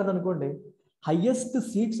మెజారిటీ రాలేదనుకోండి, హయ్యెస్ట్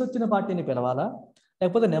సీట్స్ వచ్చిన పార్టీని పిలవాలా,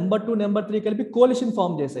 లేకపోతే నెంబర్ 2, నెంబర్ 3 కలిపి కోalition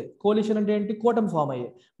ఫామ్ చేసాయి. కోalition అంటే ఏంటి? కూటమి ఫామ్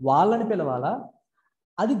అయ్యాయి, వాళ్ళని పిలవాలా,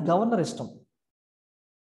 అది గవర్నర్ ఇష్టం.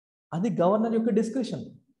 అది గవర్నర్ యొక్క డిస్క్రిషన్.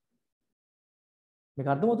 మీకు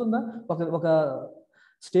అర్థమవుతుందా? ఒక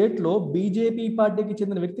స్టేట్లో బీజేపీ పార్టీకి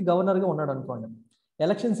చెందిన వ్యక్తి గవర్నర్గా ఉన్నాడు అనుకోండి,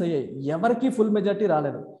 ఎలక్షన్స్ అయ్యాయి, ఎవరికి ఫుల్ మెజారిటీ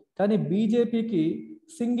రాలేదు, కానీ బీజేపీకి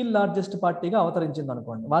సింగిల్ లార్జెస్ట్ పార్టీగా అవతరించింది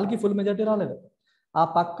అనుకోండి, వాళ్ళకి ఫుల్ మెజారిటీ రాలేదు. ఆ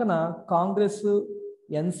పక్కన కాంగ్రెస్,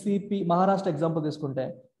 ఎన్సీపీ, మహారాష్ట్ర ఎగ్జాంపుల్ తీసుకుంటే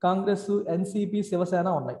కాంగ్రెస్, ఎన్సీపీ, శివసేన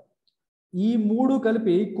ఉన్నాయి. ఈ మూడు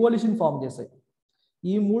కలిపి కోalition ఫామ్ చేశాయి.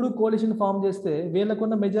 ఈ మూడు కోalition ఫామ్ చేస్తే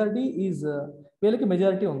వీళ్ళకున్న మెజారిటీ వీళ్ళకి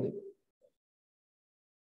మెజారిటీ ఉంది.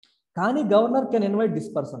 కానీ governor can invite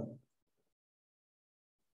this person.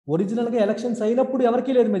 ఒరిజినల్గా ఎలక్షన్స్ అయినప్పుడు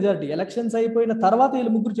ఎవరికీ లేదు మెజారిటీ, ఎలక్షన్స్ అయిపోయిన తర్వాత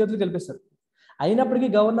వీళ్ళు ముగ్గురు చేతులు కలిపేస్తారు. అయినప్పటికీ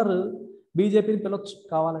గవర్నర్ బీజేపీని పిలవచ్చు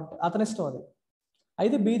కావాలంటే, అతని ఇష్టం అది.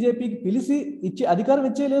 అయితే బీజేపీకి పిలిచి అధికారం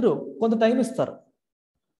ఇచ్చేయలేరు, కొంత టైం ఇస్తారు.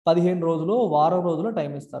 15 రోజులు, వారం రోజులు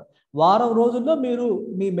టైం ఇస్తారు. వారం రోజుల్లో మీరు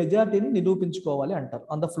మీ మెజారిటీని నిరూపించుకోవాలి అంటారు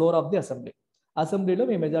on the floor of the assembly. అసెంబ్లీలో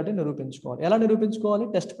మీ మెజారిటీని నిరూపించుకోవాలి. ఎలా నిరూపించుకోవాలి?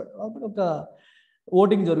 టెస్ట్ ఒక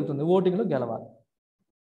ఓటింగ్ జరుగుతుంది, ఓటింగ్లో గెలవాలి.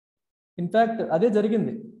 ఇన్ఫ్యాక్ట్ అదే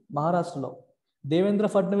జరిగింది మహారాష్ట్రలో. దేవేంద్ర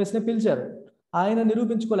ఫడ్నవీస్ని పిలిచారు, ఆయన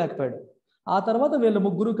నిరూపించుకోలేకపోయాడు. ఆ తర్వాత వీళ్ళ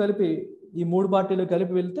ముగ్గురు కలిపి, ఈ మూడు పార్టీలు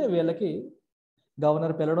కలిపి వెళ్తే వీళ్ళకి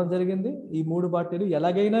గవర్నర్ పిలవడం జరిగింది. ఈ మూడు పార్టీలు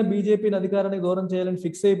ఎలాగైనా బీజేపీని అధికారాన్ని దూరం చేయాలని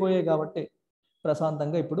ఫిక్స్ అయిపోయాయి కాబట్టి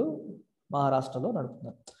ప్రశాంతంగా ఇప్పుడు మహారాష్ట్రలో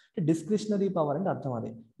నడుపుతున్నారు. డిస్క్రిషనరీ పవర్ అంటే అర్థం అది.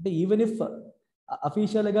 అంటే ఈవెన్ ఇఫ్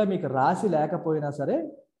అఫీషియల్గా మీకు రాసి లేకపోయినా సరే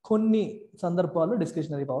కొన్ని సందర్భాల్లో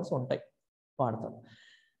డిస్క్రిషనరీ పవర్స్ ఉంటాయి, వాడతారు.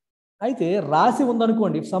 అయితే రాసి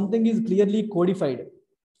ఉందనుకోండి, if something is clearly codified,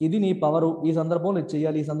 ఇది నీ పవరు, ఈ సందర్భంలో ఇది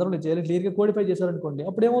చేయాలి, ఈ సందర్భంలో ఇది చేయాలి, క్లియర్గా కోడిఫై చేశారనుకోండి,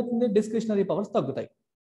 అప్పుడు ఏమవుతుంది? డిస్క్రిషనరీ పవర్స్ తగ్గుతాయి,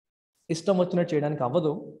 ఇష్టం వచ్చినట్టు చేయడానికి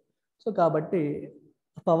అవ్వదు. సో కాబట్టి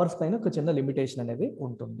పవర్స్ పైన ఒక చిన్న లిమిటేషన్ అనేది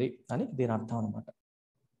ఉంటుంది అని దీని అర్థం అనమాట.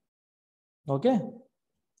 ఓకే,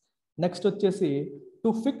 నెక్స్ట్ వచ్చేసి to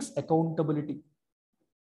fix accountability.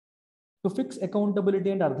 To fix accountability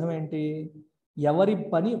అంటే అర్థం ఏంటి? ఎవరి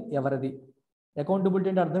పని ఎవరిది. అకౌంటబిలిటీ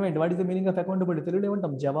అంటే అర్థం ఏంటి? What is the meaning of accountability? తెలుగులో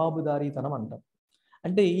ఏమంటాం? జవాబుదారీతనం అంటాం.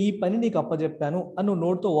 అంటే ఈ పని నీకు అప్పచెప్పాను అని నువ్వు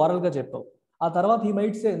నోట్తో ఓరల్గా చెప్పావు, ఆ తర్వాత ఈ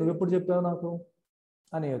మైట్ సే, నువ్వు ఎప్పుడు చెప్పావు నాకు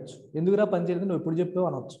అనేయచ్చు. ఎందుకురా పని చేయలేదు, నువ్వు ఎప్పుడు చెప్పావు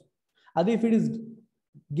అనవచ్చు. అది if it is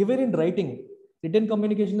given in writing, return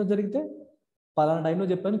కమ్యూనికేషన్లో జరిగితే పలానా టైంలో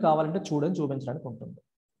చెప్పాను, కావాలంటే చూడని చూపించడానికి ఉంటుంది.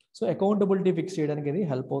 సో అకౌంటబిలిటీ ఫిక్స్ చేయడానికి ఇది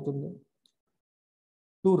హెల్ప్ అవుతుంది.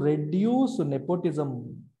 To reduce nepotism.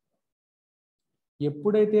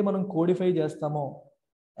 ఎప్పుడైతే మనం కోడిఫై చేస్తామో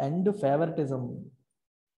అండ్ ఫేవరెటిజం,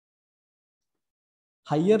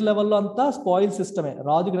 హయ్యర్ లెవెల్లో అంతా స్పాయిల్ సిస్టమే,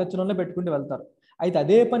 రాజుకి నచ్చినోళ్ళనే పెట్టుకుంటూ వెళ్తారు. అయితే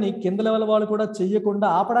అదే పని కింద లెవెల్ వాళ్ళు కూడా చెయ్యకుండా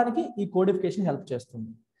ఆపడానికి ఈ కోడిఫికేషన్ హెల్ప్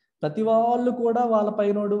చేస్తుంది. ప్రతి వాళ్ళు కూడా వాళ్ళ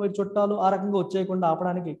పైనోడు చుట్టాలు ఆ రకంగా వచ్చేయకుండా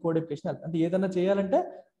ఆపడానికి కోడిఫికేషన్ హెల్ప్. అంటే ఏదైనా చేయాలంటే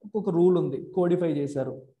ఒక రూల్ ఉంది, కోడిఫై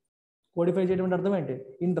చేశారు. కోడిఫై చేయడం అర్థం ఏంటి?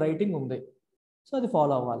 ఇన్ రైటింగ్ ఉంది, సో అది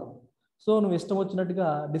ఫాలో అవ్వాలి. సో నువ్వు ఇష్టం వచ్చినట్టుగా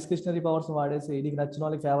డిస్క్రిషనరీ పవర్స్ వాడేసి నీకు నచ్చిన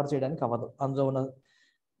వాళ్ళకి ఫేవర్ చేయడానికి అవ్వదు, అందులో ఉన్న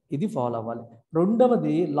ఇది ఫాలో అవ్వాలి.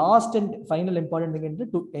 రెండవది, last and final important thing ఏంటంటే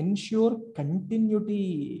to ensure continuity.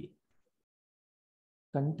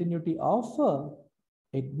 Continuity of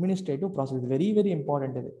administrative process. Very very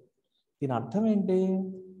important ఇది. దీని అర్థం ఏంటి?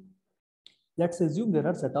 Let's assume there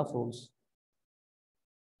are set of rules,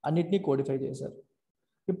 అన్నిటినీ కోడిఫై చేశారు.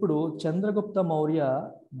 ఇప్పుడు చంద్రగుప్త మౌర్య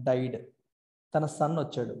డైడ్, తన సన్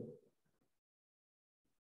వచ్చాడు.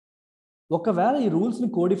 ఒకవేళ ఈ రూల్స్ని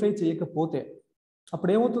కోడిఫై చేయకపోతే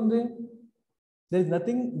అప్పుడు ఏమవుతుంది? there is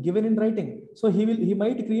nothing given in writing, so he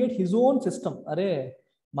might create his own system. అరే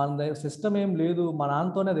మన సిస్టమ్ ఏం లేదు, మా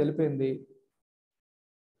నాన్నతోనే అది వెళ్ళిపోయింది.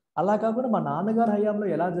 అలా కాకుండా మా నాన్నగారి హయాంలో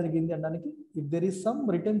ఎలా జరిగింది అనడానికి if there is some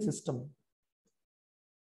return system,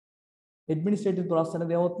 administrative process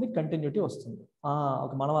అనేది ఏమవుతుంది? కంటిన్యూటీ వస్తుంది.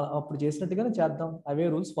 ఒక మనం అప్పుడు చేసినట్టుగానే చేద్దాం, అవే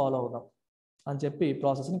రూల్స్ ఫాలో అవుదాం అని చెప్పి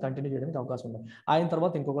ప్రాసెస్ని కంటిన్యూ చేయడానికి అవకాశం ఉంది. ఆయన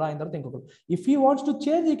తర్వాత ఇంకొకరు, ఆయన తర్వాత ఇంకొకరు. If he wants to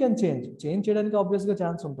change, he can change చేయడానికి ఆబ్వియస్గా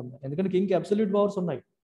ఛాన్స్ ఉంటుంది. ఎందుకంటే కింగ్కి అబ్సల్యూట్ పవర్స్ ఉన్నాయి.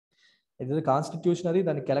 ఏదైతే కాన్స్టిట్యూషన్ అది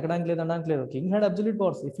దాన్ని కెలకడానికి లేదు అనడానికి లేదు. King had absolute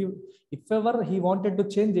powers. If ever he wanted to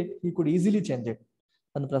change it, he could easily change it.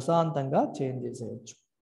 తను ప్రశాంతంగా చేంజ్ చేసేయచ్చు.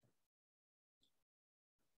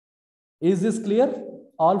 Is this clear?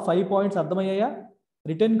 All 5 points అర్థమయ్యాయా?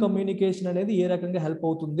 Return communication అనేది ఏ రకంగా హెల్ప్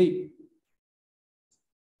అవుతుంది?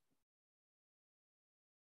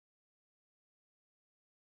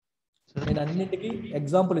 నేను అన్నింటికి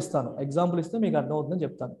ఎగ్జాంపుల్ ఇస్తాను. ఎగ్జాంపుల్ ఇస్తే మీకు అర్థమవుతుందని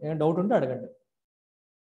చెప్తాను. ఏమైనా డౌట్ ఉంటే అడగండి.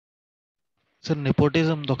 సార్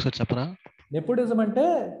నెపోటిజం ఒకసారి చెప్పరా? నెపోటిజం అంటే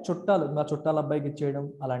చుట్టాలు, మా చుట్టాల అబ్బాయికి ఇచ్చేయడం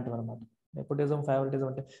అలాంటివి అనమాట. నెపోటిజం, ఫేవరెటిజం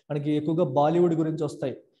అంటే మనకి ఎక్కువగా బాలీవుడ్ గురించి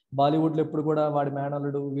వస్తాయి. బాలీవుడ్లో ఎప్పుడు కూడా వాడి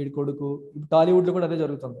మేనల్లుడు, వీడి కొడుకు. టాలీవుడ్లో కూడా అదే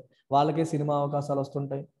జరుగుతుంది. వాళ్ళకే సినిమా అవకాశాలు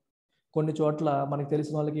వస్తుంటాయి. కొన్ని చోట్ల మనకి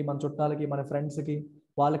తెలిసిన వాళ్ళకి, మన చుట్టాలకి, మన ఫ్రెండ్స్కి,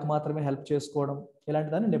 వాళ్ళకి మాత్రమే హెల్ప్ చేసుకోవడం,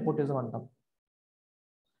 ఇలాంటి దాన్ని నెపోటిజం అంటాం.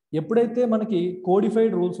 ఎప్పుడైతే మనకి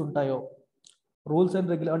కోడిఫైడ్ రూల్స్ ఉంటాయో, రూల్స్ అండ్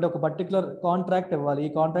రెగ్యులర్ అంటే ఒక పర్టికులర్ కాంట్రాక్ట్ ఇవ్వాలి, ఈ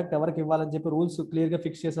కాంట్రాక్ట్ ఎవరికి ఇవ్వాలని చెప్పి రూల్స్ క్లియర్గా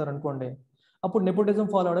ఫిక్స్ చేశారనుకోండి, అప్పుడు నెపోటిజం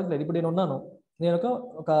ఫాలో అవడానికి లేదు. ఇప్పుడు నేను ఉన్నాను, నేను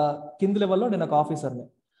ఒక కింది లెవెల్లో నేను ఒక ఆఫీసర్ని,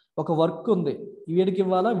 ఒక వర్క్ ఉంది, వీడికి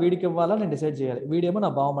ఇవ్వాలా వీడికి ఇవ్వాలా నేను డిసైడ్ చేయాలి. వీడేమో నా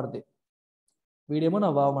బావమరిది,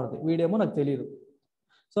 వీడేమో నాకు తెలియదు.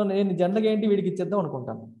 సో నేను జనరల్గా ఏంటి, వీడికి ఇచ్చేద్దాం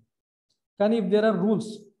అనుకుంటాను. కానీ ఇఫ్ దేర్ ఆర్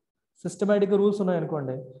రూల్స్, సిస్టమేటిక్గా రూల్స్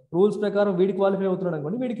ఉన్నాయనుకోండి, రూల్స్ ప్రకారం వీడికి క్వాలిఫై అవుతున్నాడు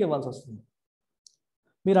అనుకోండి, వీడికి ఇవ్వాల్సి వస్తుంది.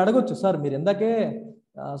 మీరు అడగొచ్చు, సార్ మీరు ఎందాకే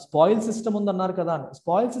స్పాయిల్ సిస్టమ్ ఉందన్నారు కదా అని.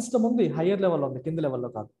 స్పాయిల్ సిస్టమ్ ఉంది, హయ్యర్ లెవెల్లో ఉంది, కింది లెవెల్లో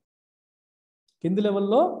కాదు. కింది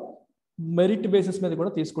లెవెల్లో మెరిట్ బేసిస్ మీద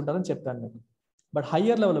కూడా తీసుకుంటారని చెప్పాను మీకు. But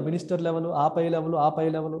higher level, minister level, ఆ పై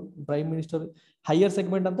level, prime minister, higher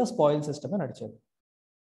segment అంతా స్పాయిల్ సిస్టమే నడిచేది.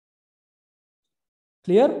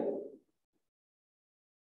 Clear?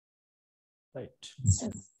 Right.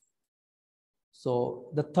 So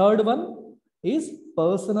the third one is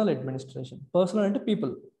personal administration. Personal అంటే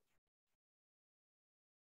పీపుల్.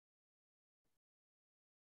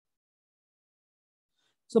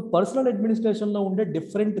 సో పర్సనల్ అడ్మినిస్ట్రేషన్లో ఉండే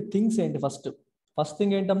డిఫరెంట్ థింగ్స్ ఏంటి? ఫస్ట్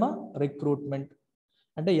థింగ్ ఏంటమ్మా? రిక్రూట్మెంట్.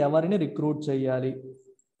 అంటే ఎవరిని రిక్రూట్ చేయాలి,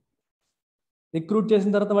 రిక్రూట్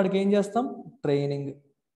చేసిన తర్వాత వాడికి ఏం చేస్తాం? ట్రైనింగ్,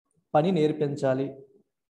 పని నేర్పించాలి.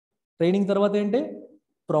 ట్రైనింగ్ తర్వాత ఏంటి?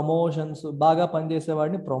 ప్రమోషన్స్, బాగా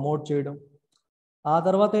పనిచేసేవాడిని ప్రమోట్ చేయడం. ఆ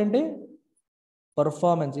తర్వాత ఏంటి?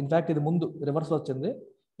 పర్ఫార్మెన్స్. ఇన్ఫ్యాక్ట్ ఇది ముందు రివర్స్ వచ్చింది.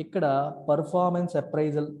 ఇక్కడ పర్ఫార్మెన్స్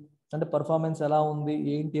అప్రైజల్, అంటే పర్ఫార్మెన్స్ ఎలా ఉంది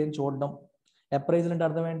ఏంటి అని చూడడం. అప్రైజల్ అంటే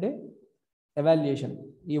అర్థం ఏంటి? ఎవాల్యుయేషన్.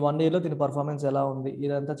 ఈ 1 yearలో దీని పర్ఫార్మెన్స్ ఎలా ఉంది,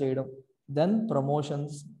 ఇదంతా చేయడం. Then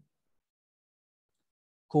promotions.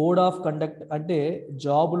 Code of conduct, అంటే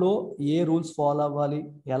జాబ్లో ఏ రూల్స్ ఫాలో అవ్వాలి,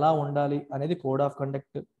 ఎలా ఉండాలి అనేది code of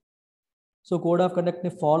conduct. So code of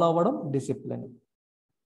కండక్ట్ని follow అవ్వడం discipline.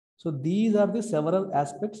 So these are the several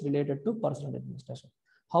aspects related to personal administration.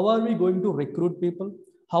 How are we going to recruit people?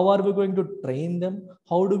 How are we going to train them?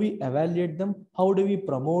 How do we evaluate them? How do we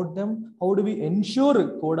promote them? How do we ensure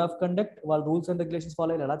code of conduct while rules and regulations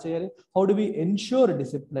follow? How do we ensure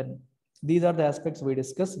discipline? These are the aspects we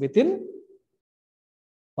discuss within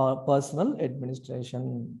personal administration.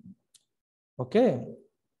 Okay.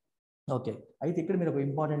 అయితే ఇక్కడ మీరు ఒక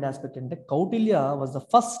important aspect అంటే Kautilya was the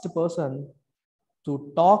first person to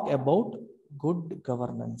talk about good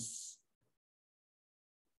governance.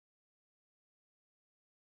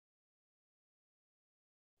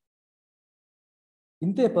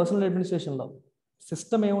 ఇంతే personal అడ్మినిస్ట్రేషన్లో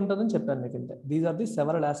system ఏముంటుందని చెప్పాను మీకు. ఇంతే. These are the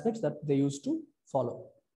several aspects that they use to follow.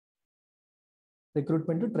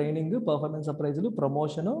 Recruitment, training, performance appraisal,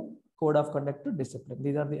 promotion, code of conduct, discipline.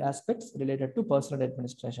 These are the aspects related to personal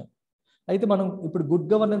administration. అయితే మనం ఇప్పుడు good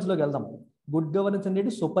గవర్నెన్స్లోకి వెళ్దాం. Good governance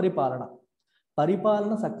అనేది సుపరిపాలన.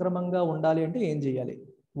 పరిపాలన సక్రమంగా ఉండాలి అంటే ఏం చేయాలి?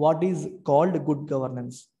 What is called good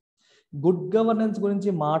governance? Good governance గురించి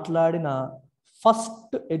మాట్లాడిన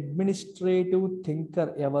ఫస్ట్ అడ్మినిస్ట్రేటివ్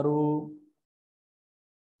థింకర్ ఎవరు?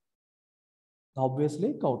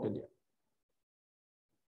 Obviously Kautilya.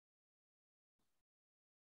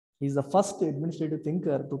 Is the first administrative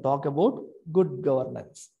thinker to talk about good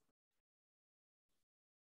governance.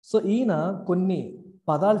 So ఈయన కొన్ని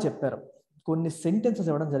పదాలు చెప్పారు, కొన్ని సెంటెన్సెస్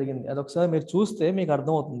ఇవ్వడం జరిగింది. అది ఒకసారి మీరు చూస్తే మీకు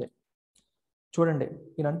అర్థమవుతుంది. చూడండి,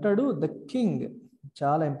 ఈయన అంటాడు ద కింగ్,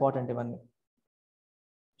 చాలా ఇంపార్టెంట్ ఇవన్నీ,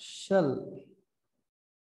 shall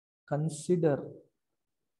consider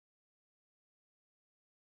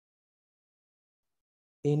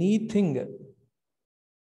anything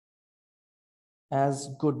as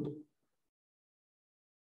good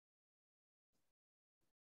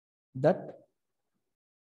that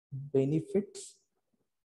benefits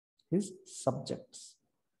his subjects.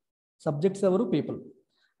 Subjects ఎవరు? పీపుల్.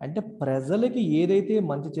 అంటే ప్రజలకి ఏదైతే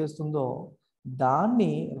మంచి చేస్తుందో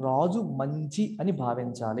దాన్ని రాజు మంచి అని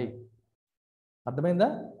భావించాలి. అర్థమైందా?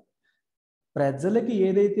 ప్రజలకి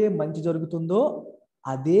ఏదైతే మంచి జరుగుతుందో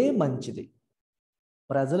అదే మంచిది,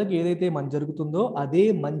 ప్రజలకు ఏదైతే మంచి జరుగుతుందో అదే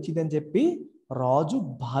మంచిది అని చెప్పి రాజు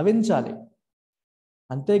భావించాలి.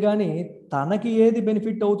 అంతేగాని తనకి ఏది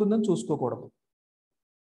బెనిఫిట్ అవుతుందని చూసుకోకూడదు.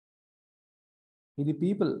 ఇది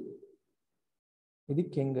పీపుల్, ఇది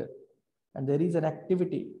king, and there is an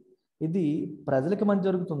activity. ఇది ప్రజలకి మంచి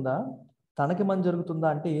జరుగుతుందా, తనకి మంచి జరుగుతుందా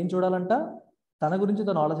అంటే ఏం చూడాలంట? తన గురించి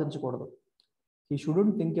తను ఆలోచించకూడదు. He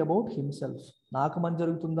shouldn't think about himself. నాకు మంచి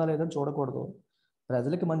జరుగుతుందా లేదని చూడకూడదు,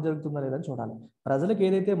 ప్రజలకి మంచి జరుగుతుందా లేదని చూడాలి. ప్రజలకు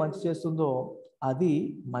ఏదైతే మంచి చేస్తుందో అది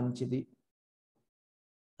మంచిది,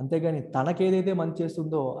 అంతేగాని తనకేదైతే మంచి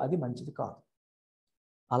చేస్తుందో అది మంచిది కాదు.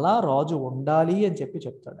 అలా రాజు ఉండాలి అని చెప్పి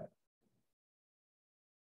చెప్తాడు.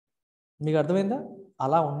 మీకు అర్థమైందా?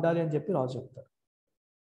 అలా ఉండాలి అని చెప్పి రాజు చెప్తాడు.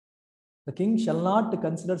 The king shall not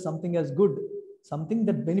consider something as good, something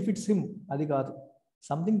that benefits him, అది కాదు,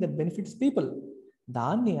 సంథింగ్ దట్ బెనిఫిట్స్ పీపుల్,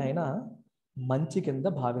 దాన్ని ఆయన మంచి కింద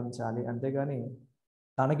భావించాలి. అంతేగాని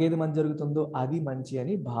తనకేది మంచి జరుగుతుందో అది మంచి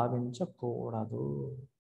అని భావించకూడదు.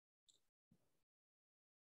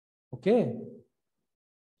 Okay,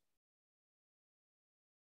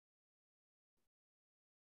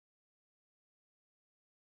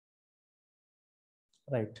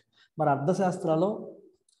 right. మరి అర్థశాస్త్రాల్లో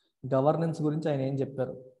గవర్నెన్స్ గురించి ఆయన ఏం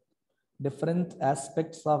చెప్పారు? డిఫరెంట్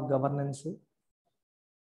ఆస్పెక్ట్స్ ఆఫ్ గవర్నెన్స్,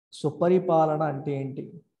 సుపరిపాలన అంటే ఏంటి,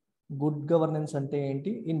 గుడ్ గవర్నెన్స్ అంటే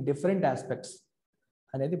ఏంటి, ఇన్ డిఫరెంట్ ఆస్పెక్ట్స్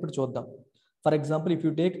అనేది ఇప్పుడు చూద్దాం. For example, if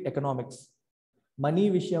you take economics, money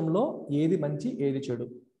విషయంలో ఏది మంచి ఏది చెడు,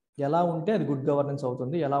 ఎలా ఉంటే అది గుడ్ గవర్నెన్స్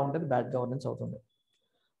అవుతుంది, ఎలా ఉంటే అది బ్యాడ్ గవర్నెన్స్ అవుతుంది.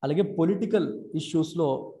 అలాగే పొలిటికల్ ఇష్యూస్లో,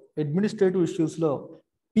 అడ్మినిస్ట్రేటివ్ ఇష్యూస్లో,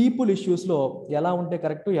 పీపుల్ ఇష్యూస్లో ఎలా ఉంటే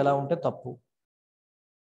కరెక్ట్, ఎలా ఉంటే తప్పు.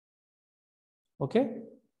 ఓకే,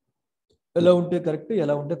 ఎలా ఉంటే కరెక్ట్,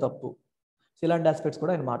 ఎలా ఉంటే తప్పు, ఇలాంటి ఆస్పెక్ట్స్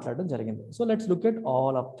కూడా ఆయన మాట్లాడడం జరిగింది. So let's look at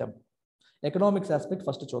all of them. Economics aspect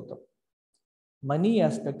first చూద్దాం. మనీ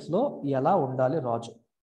ఆస్పెక్ట్స్లో ఎలా ఉండాలి రాజు,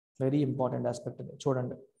 వెరీ ఇంపార్టెంట్ ఆస్పెక్ట్ ఇది.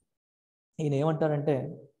 చూడండి, ఈయన ఏమంటారంటే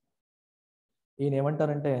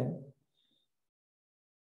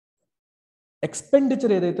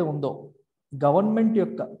ఎక్స్పెండిచర్ ఏదైతే ఉందో, గవర్నమెంట్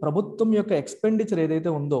యొక్క, ప్రభుత్వం యొక్క ఎక్స్పెండిచర్ ఏదైతే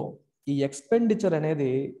ఉందో, ఈ ఎక్స్పెండిచర్ అనేది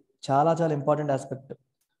చాలా చాలా important aspect.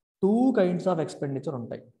 2 kinds of expenditure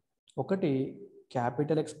ఉంటాయి. ఒకటి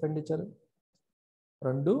క్యాపిటల్ ఎక్స్పెండిచర్,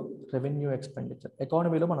 2 రెవెన్యూ ఎక్స్పెండిచర్.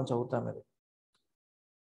 ఎకానమీలో మనం చదువుతాం అది.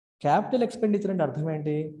 క్యాపిటల్ ఎక్స్పెండిచర్ అంటే అర్థం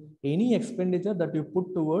ఏంటి? Any expenditure that you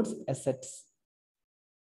put towards assets,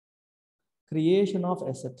 creation of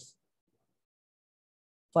assets.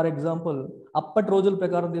 For example, అప్పటి రోజుల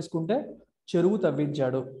ప్రకారం తీసుకుంటే చెరువు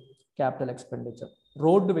తవ్వించాడు, క్యాపిటల్ ఎక్స్పెండిచర్.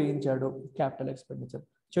 రోడ్డు వేయించాడు, క్యాపిటల్ ఎక్స్పెండిచర్.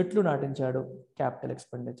 చెట్లు నాటించాడు, క్యాపిటల్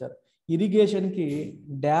ఎక్స్పెండిచర్. ఇరిగేషన్కి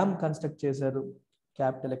డ్యామ్ కన్స్ట్రక్ట్ చేశారు,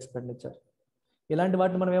 క్యాపిటల్ ఎక్స్పెండిచర్. ఇలాంటి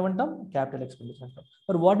వాటిని మనం ఏమంటాం? క్యాపిటల్ ఎక్స్పెండిచర్ అంటాం.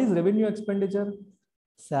 మరి what is revenue expenditure?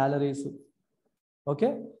 Salaries. Okay,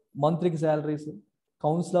 మంత్రికి salaries,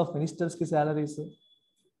 council of మినిస్టర్స్కి salaries,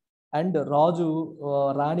 and రాజు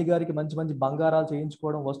రాణి గారికి మంచి మంచి బంగారాలు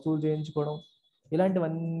చేయించుకోవడం, వస్తువులు చేయించుకోవడం,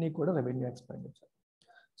 ఇలాంటివన్నీ కూడా రెవెన్యూ ఎక్స్పెండిచర్.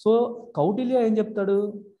 సో కౌటిల్య ఏం చెప్తాడు?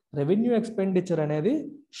 రెవెన్యూ ఎక్స్పెండిచర్ అనేది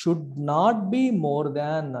should not be more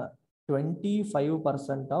than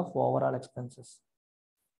 25% of overall expenses.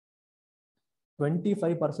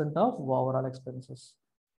 25% of overall expenses.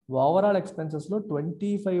 Overall ఎక్స్పెన్సెస్లో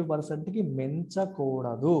 25%కి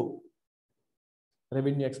మించకూడదు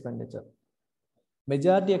revenue expenditure.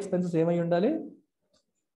 Majority expenses ఏమై ఉండాలి?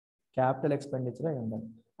 క్యాపిటల్ ఎక్స్పెండిచర్ అయి ఉండాలి.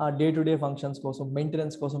 ఆ డే టు డే ఫంక్షన్స్ కోసం,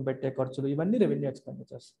 మెయింటెనెన్స్ కోసం పెట్టే ఖర్చులు, ఇవన్నీ revenue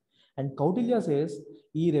expenditures. And Kautilya says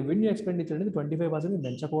ఈ రెవెన్యూ ఎక్స్పెండిచర్ అనేది 25%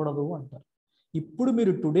 పెంచకూడదు అంటారు. ఇప్పుడు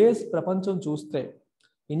మీరు టుడేస్ ప్రపంచం చూస్తే,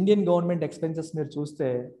 ఇండియన్ గవర్నమెంట్ ఎక్స్పెన్సెస్ మీరు చూస్తే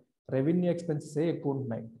రెవెన్యూ ఎక్స్పెన్సెస్ ఎక్కువ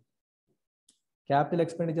ఉంటున్నాయి. క్యాపిటల్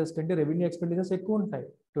ఎక్స్పెండిచర్స్ కంటే రెవెన్యూ ఎక్స్పెండిచర్స్ ఎక్కువ ఉంటాయి.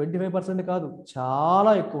 25% కాదు,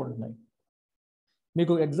 చాలా ఎక్కువ ఉంటున్నాయి.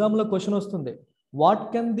 మీకు ఎగ్జామ్లో క్వశ్చన్ వస్తుంది, What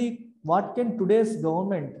can today's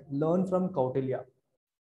government learn from Kautilya?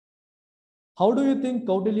 How do you think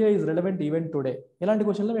Kautilya is relevant even today? ఇలాంటి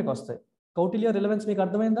క్వశ్చన్లు మీకు వస్తాయి. కౌటిల్య రిలవెన్స్ మీకు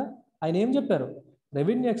అర్థమైందా? ఆయన ఏం చెప్పారు?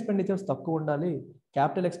 రెవెన్యూ ఎక్స్పెండిచర్స్ తక్కువ ఉండాలి,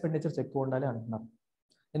 క్యాపిటల్ ఎక్స్పెండిచర్స్ ఎక్కువ ఉండాలి అంటున్నారు.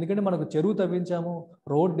 ఎందుకంటే మనకు చెరువు తవ్వించాము,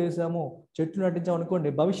 రోడ్ వేసాము, చెట్లు నటించాము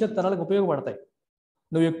అనుకోండి, భవిష్యత్ తరాలకు ఉపయోగపడతాయి.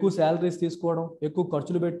 నువ్వు ఎక్కువ శాలరీస్ తీసుకోవడం, ఎక్కువ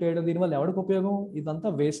ఖర్చులు పెట్టేయడం, దీనివల్ల ఎవరికి ఉపయోగం? ఇదంతా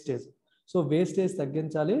వేస్టేజ్. సో వేస్టేజ్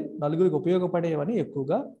తగ్గించాలి, నలుగురికి ఉపయోగపడేవని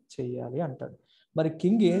ఎక్కువగా చేయాలి అంటాడు. మరి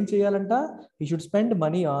కింగ్ ఏం చేయాలంట? He should spend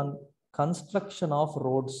money on construction of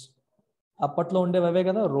roads. అప్పట్లో ఉండేవి అవే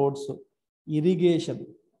కదా roads,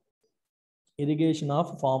 irrigation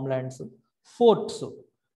of form lands, forts.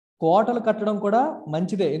 కోటలు కట్టడం కూడా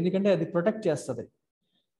మంచిదే, ఎందుకంటే అది ప్రొటెక్ట్ చేస్తుంది.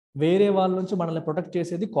 వేరే వాళ్ళ నుంచి మనల్ని ప్రొటెక్ట్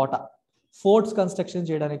చేసేది కోట. ఫోర్ట్స్ కన్స్ట్రక్షన్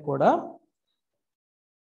చేయడానికి కూడా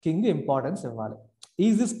కింగ్ ఇంపార్టెన్స్ ఇవ్వాలి.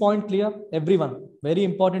 Is this point clear everyone? Very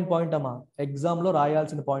important point అమ్మా, ఎగ్జామ్లో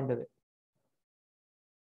రాయాల్సిన పాయింట్ అది.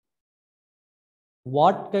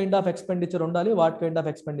 వాట్ కైండ్ ఆఫ్ ఎక్స్పెండిచర్ ఉండాలి, వాట్ కైండ్ ఆఫ్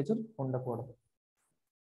ఎక్స్పెండిచర్ ఉండకూడదు.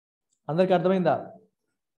 అందరికి అర్థమైందా?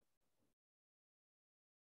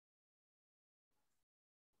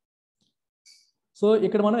 సో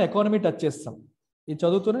ఇక్కడ మనం ఎకానమీ టచ్ చేస్తాం, ఇది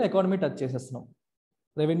చదువుతూనే ఎకానమీ టచ్ చేసేస్తున్నాం.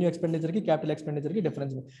 Revenue ఎక్స్పెండిచర్కి capital ఎక్స్పెండిచర్కి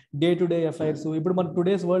difference, day to day affairs. ఇప్పుడు మనం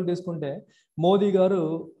టుడేస్ వరల్డ్ తీసుకుంటే, మోదీ గారు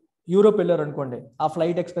యూరోప్ వెళ్ళారు అనుకోండి, ఆ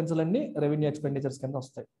ఫ్లైట్ ఎక్స్పెన్సులు అన్ని రెవెన్యూ ఎక్స్పెండిచర్స్ కింద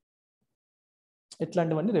వస్తాయి.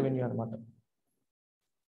 ఇట్లాంటివన్నీ రెవెన్యూ అనమాట.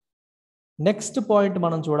 నెక్స్ట్ పాయింట్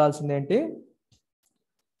మనం చూడాల్సింది ఏంటి?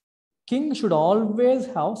 King should always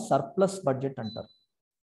have surplus budget అంటారు.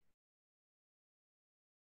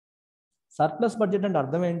 సర్ప్లస్ బడ్జెట్ అంటే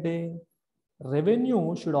అర్థం ఏంటి? Revenue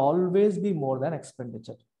should always be more than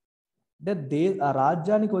expenditure. అంటే ఆ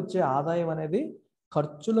రాజ్యానికి వచ్చే ఆదాయం అనేది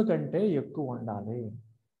ఖర్చుల కంటే ఎక్కువ ఉండాలి.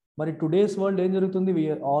 మరి టుడేస్ వరల్డ్ ఏం జరుగుతుంది? We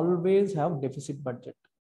always have deficit budget.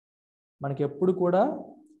 మనకి ఎప్పుడు కూడా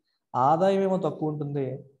ఆదాయం ఏమో తక్కువ ఉంటుంది,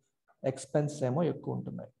 ఎక్స్పెన్స్ ఏమో ఎక్కువ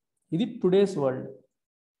ఉంటున్నాయి. ఇది టుడేస్ వరల్డ్.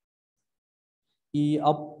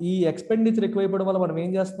 ఈ ఎక్స్పెండిచర్ ఎక్కువైపోవడం వల్ల మనం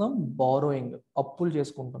ఏం చేస్తున్నాం? బారోయింగ్, అప్పులు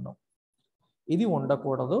చేసుకుంటున్నాం. ఇది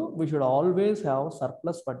ఉండకూడదు. We should always have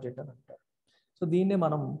surplus budget అని అంటారు. సో దీన్నే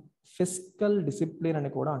మనం ఫిస్కల్ డిసిప్లిన్ అని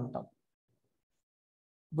కూడా అంటాం.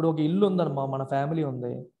 ఇప్పుడు ఒక ఇల్లు ఉందన్నమా, మన ఫ్యామిలీ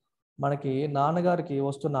ఉంది, మనకి నాన్నగారికి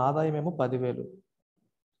వస్తున్న ఆదాయం ఏమో 10,000,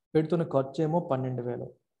 పెడుతున్న ఖర్చు ఏమో 12,000.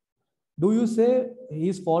 Do you say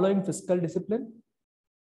he's following fiscal discipline?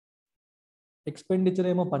 Expenditure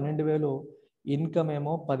ఏమో 12,000, ఇన్కమ్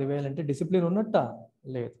ఏమో 10,000 అంటే డిసిప్లిన్ ఉన్నట్టా?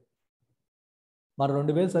 లేదు. మరి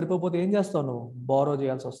 2,000 సరిపోతే ఏం చేస్తావు? నువ్వు బారో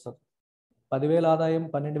చేయాల్సి వస్తుంది. 10,000 ఆదాయం,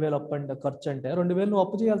 12,000 అప్పు అంటే ఖర్చు అంటే 2,000 నువ్వు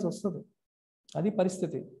అప్పు చేయాల్సి వస్తుంది. అది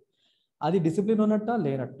పరిస్థితి. అది డిసిప్లిన్ ఉన్నట్టా?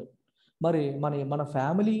 లేనట్టు. మరి మన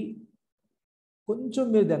ఫ్యామిలీ కొంచెం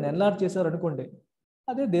మీరు దాన్ని ఎన్లార్జ్ చేశారనుకోండి,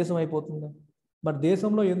 అదే దేశం అయిపోతుంది. మరి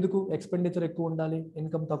దేశంలో ఎందుకు ఎక్స్పెండిచర్ ఎక్కువ ఉండాలి,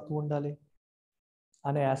 ఇన్కమ్ తక్కువ ఉండాలి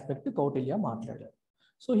అనే ఆస్పెక్ట్ కౌటిల్య మాట్లాడారు.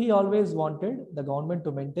 So he always wanted the government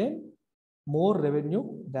to maintain more revenue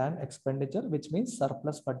than expenditure, which means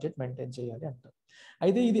surplus budget maintain చేయాలి అంటారు.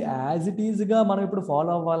 అయితే ఇది యాజ్ ఇట్ ఈజ్గా మనం ఇప్పుడు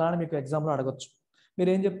ఫాలో అవ్వాలా అని మీకు ఎగ్జామ్లో అడగచ్చు. మీరు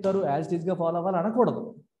ఏం చెప్తారు? యాజ్ ఇట్ ఈజ్గా ఫాలో అవ్వాలి అనకూడదు.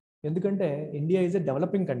 ఎందుకంటే India is a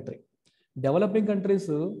developing country. Developing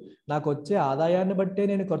countries నాకు వచ్చే ఆదాయాన్ని బట్టే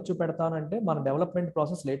నేను ఖర్చు పెడతానంటే మన డెవలప్మెంట్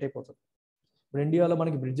ప్రాసెస్ లేట్ అయిపోతుంది. ఇప్పుడు ఇండియాలో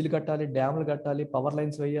మనకి బ్రిడ్జిలు కట్టాలి, డ్యాములు కట్టాలి, పవర్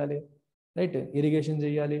లైన్స్ వేయాలి, రైట్, ఇరిగేషన్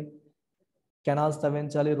చేయాలి, కెనాల్స్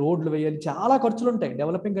తవ్వించాలి, రోడ్లు వేయాలి, చాలా ఖర్చులు ఉంటాయి.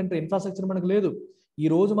 డెవలపింగ్ కంట్రీ ఇన్ఫ్రాస్ట్రక్చర్ మనకు లేదు. ఈ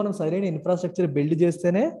రోజు మనం సరైన ఇన్ఫ్రాస్ట్రక్చర్ బిల్డ్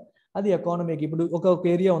చేస్తేనే అది ఎకానమీకి. ఇప్పుడు ఒక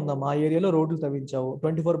ఏరియా ఉందమ్మా, ఆ ఏరియాలో రోడ్లు తవ్వించావు,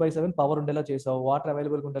 24/7 పవర్ ఉండేలా చేసావు, వాటర్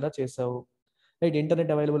అవైలబుల్గా ఉండేలా చేసావు, రైట్,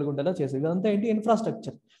 ఇంటర్నెట్ అవైలబుల్గా ఉండేలా చేసావు. ఇదంతా ఏంటి?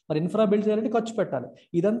 ఇన్ఫ్రాస్ట్రక్చర్. మరి ఇన్ఫ్రా బిల్డ్ చేయాలంటే ఖర్చు పెట్టాలి.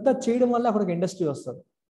 ఇదంతా చేయడం వల్ల అక్కడ ఒక ఇండస్ట్రీ వస్తుంది.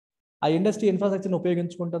 ఆ ఇండస్ట్రీ ఇన్ఫ్రాస్ట్రక్చర్ని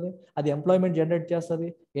ఉపయోగించుకుంటుంది, అది ఎంప్లాయ్మెంట్ జనరేట్ చేస్తుంది,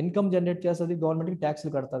 ఇన్కమ్ జనరేట్ చేస్తుంది, గవర్నమెంట్కి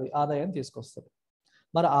ట్యాక్స్లు కడుతుంది, ఆదాయాన్ని తీసుకొస్తుంది.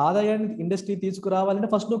 మరి ఆదాయాన్ని ఇండస్ట్రీ తీసుకురావాలంటే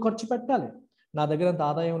ఫస్ట్ నువ్వు ఖర్చు పెట్టాలి. నా దగ్గర అంత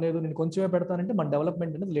ఆదాయం లేదు, నేను కొంచెమే పెడతానంటే మన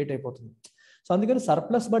డెవలప్మెంట్ అనేది లేట్ అయిపోతుంది. సో అందుకని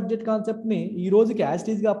సర్ప్లస్ బడ్జెట్ కాన్సెప్ట్ని ఈ రోజుకి యాజ్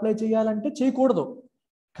ఇట్ ఈజ్గా అప్లై చేయాలంటే చేయకూడదు.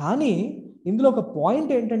 కానీ ఇందులో ఒక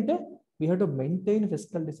పాయింట్ ఏంటంటే we have to maintain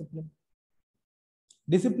fiscal discipline.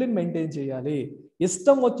 Discipline maintain చేయాలి.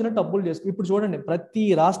 ఇష్టం వచ్చినట్టు అప్పులు చేసుకు. ఇప్పుడు చూడండి, ప్రతి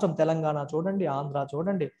రాష్ట్రం, తెలంగాణ చూడండి, ఆంధ్ర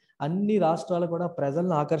చూడండి, అన్ని రాష్ట్రాలు కూడా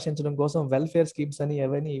ప్రజలను ఆకర్షించడం కోసం వెల్ఫేర్ స్కీమ్స్ అని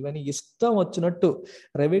ఇవన్నీ ఇష్టం వచ్చినట్టు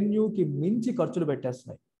రెవెన్యూకి మించి ఖర్చులు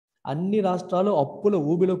పెట్టేస్తున్నాయి. అన్ని రాష్ట్రాలు అప్పుల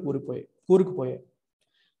ఊబిలో కూరుకుపోయాయి.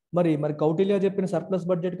 మరి కౌటిల్య చెప్పిన సర్ప్లస్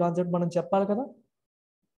బడ్జెట్ కాన్సెప్ట్ మనం చెప్పాలి కదా.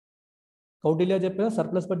 కౌటిల్య చెప్పిన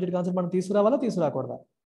సర్ప్లస్ బడ్జెట్ కాన్సెప్ట్ మనం తీసుకురావాలా, తీసుకురాకూడదా?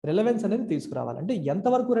 రిలవెన్స్ అనేది తీసుకురావాలి. అంటే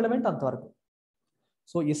ఎంతవరకు రిలవెంట్ అంతవరకు.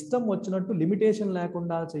 సో ఇష్టం వచ్చినట్టు లిమిటేషన్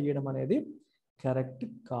లేకుండా చేయడం అనేది కరెక్ట్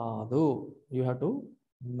కాదు. You have to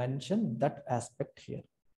mention that aspect here.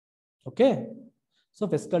 Okay, so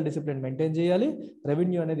fiscal discipline maintain చేయాలి.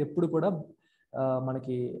 రెవెన్యూ అనేది ఎప్పుడు కూడా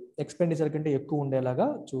మనకి ఎక్స్పెండిచర్ కంటే ఎక్కువ ఉండేలాగా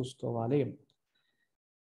చూసుకోవాలి.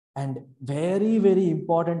 And very very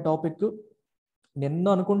important topic, నిన్న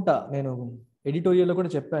అనుకుంటా నేను ఎడిటోరియల్లో కూడా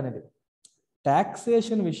చెప్పాను ఇది.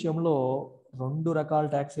 ట్యాక్సేషన్ విషయంలో 2 రకాల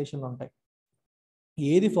ట్యాక్సేషన్లు ఉంటాయి.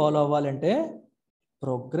 ఏది ఫాలో అవ్వాలంటే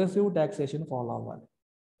ప్రోగ్రెసివ్ ట్యాక్సేషన్ ఫాలో అవ్వాలి.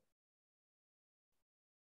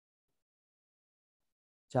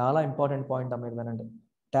 చాలా ఇంపార్టెంట్ పాయింట్ మీరు వినండి.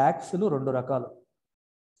 ట్యాక్స్లు 2 రకాలు,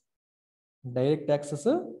 direct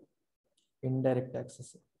taxes, indirect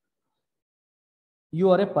taxes. You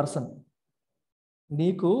are A person,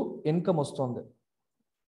 నీకు ఇన్కమ్ వస్తుంది.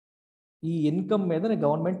 ఈ ఇన్కమ్ మీద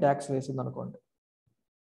గవర్నమెంట్ ట్యాక్స్ వేసింది అనుకోండి.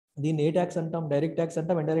 దీన్ని ఏ ట్యాక్స్ అంటాం? డైరెక్ట్ ట్యాక్స్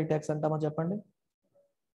అంటాం, ఇండైరెక్ట్ ట్యాక్స్ అంటామా చెప్పండి?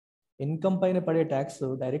 ఇన్కమ్ పైన పడే tax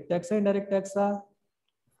direct ట్యాక్సా, indirect ట్యాక్సా?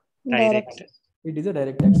 Direct. It is a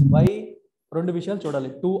direct tax. Why? 2 విషయాలు చూడాలి.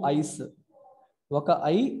 2 ఐస్. ఒక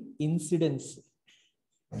ఐ ఇన్సిడెన్స్,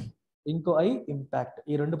 ఇంకో ఐ ఇంపాక్ట్.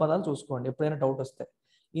 ఈ 2 పదాలు చూసుకోండి ఎప్పుడైనా డౌట్ వస్తే.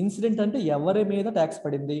 ఇన్సిడెంట్ అంటే ఎవరి మీద ట్యాక్స్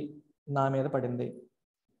పడింది? నా మీద పడింది.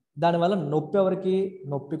 దానివల్ల నొప్పి ఎవరికి?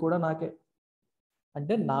 నొప్పి కూడా నాకే.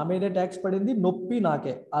 అంటే నా మీదే ట్యాక్స్ పడింది, నొప్పి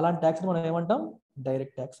నాకే. అలాంటి ట్యాక్స్ మనం ఏమంటాం?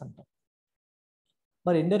 డైరెక్ట్ ట్యాక్స్ అంటాం.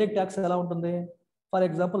 మరి ఇండైరెక్ట్ ట్యాక్స్ ఎలా ఉంటుంది? ఫర్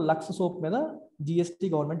ఎగ్జాంపుల్, లక్స్ సోప్ మీద జిఎస్టీ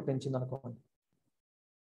గవర్నమెంట్ పెంచింది అనుకోండి.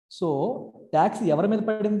 సో ట్యాక్స్ ఎవరి మీద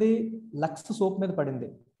పడింది? లక్స్ సోప్ మీద పడింది.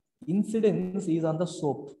 Incidence is on the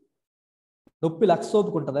soap. నొప్పి లక్స్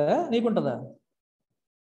సోప్కి ఉంటుందా, నీకుంటుందా?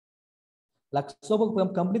 లక్స్ సోప్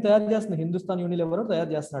కంపెనీ తయారు చేస్తుంది, హిందుస్థాన్ యూనిలివర్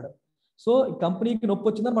తయారు చేస్తున్నాడు. సో ఈ కంపెనీకి నొప్పి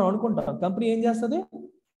వచ్చిందని మనం అనుకుంటాం. కంపెనీ ఏం చేస్తుంది?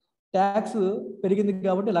 ట్యాక్స్ పెరిగింది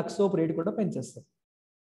కాబట్టి లక్స్ సోప్ రేటు కూడా పెంచేస్తుంది.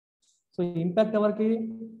 సో ఇంపాక్ట్ ఎవరికి?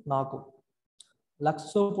 నాకు. లక్స్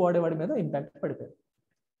సోప్ వాడేవాడి మీద ఇంపాక్ట్ పడిపోయింది.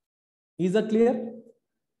 Is a clear?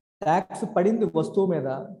 ట్యాక్స్ పడింది వస్తువు మీద,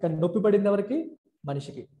 కానీ నొప్పి పడింది ఎవరికి?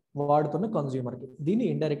 మనిషికి, వాడుతున్న కన్జ్యూమర్కి. దీన్ని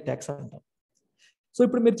ఇండైరెక్ట్ ట్యాక్స్ అంటాం. సో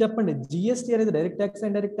ఇప్పుడు మీరు చెప్పండి, జిఎస్టీ అనేది direct ట్యాక్సా,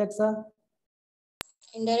 indirect ట్యాక్సా?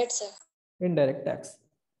 Indirect sir. Indirect tax.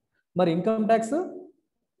 మరి income tax?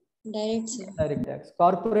 Direct sir. Direct tax.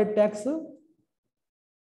 Corporate tax?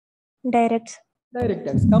 Direct. Direct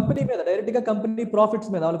tax. Company మీద డైరెక్ట్ గా, కంపెనీ ప్రాఫిట్స్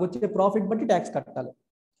మీద, వాళ్ళకి వచ్చే ప్రాఫిట్ బట్టి ట్యాక్స్ కట్టాలి.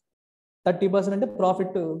 30% అంటే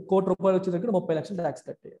ప్రాఫిట్ ₹1,00,00,000 వచ్చే దగ్గర 30 లక్షలు ట్యాక్స్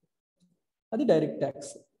కట్టేయాలి. అది direct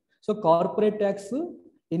tax. So corporate tax,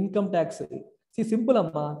 income tax simple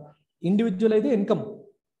అమ్మా. ఇండివిజువల్ అయితే ఇన్కమ్,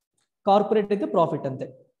 కార్పొరేట్ అయితే ప్రాఫిట్. అంతే.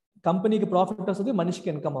 కంపెనీకి ప్రాఫిట్ వస్తుంది, మనిషికి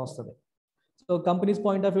ఇన్కమ్ వస్తుంది. సో కంపెనీస్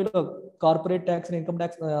పాయింట్ ఆఫ్ వ్యూలో corporate tax, income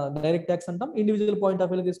tax direct tax అంటాం. ఇండివిజువల్ పాయింట్ ఆఫ్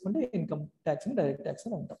వ్యూలో తీసుకుంటే ఇన్కమ్ ట్యాక్స్ ని డైరెక్ట్ ట్యాక్స్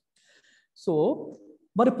అని అంటాం. సో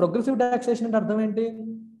మరి ప్రోగ్రెసివ్ ట్యాక్సేషన్ అంటే అర్థం ఏంటి?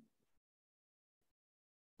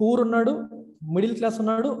 పూర్ ఉన్నాడు, మిడిల్ క్లాస్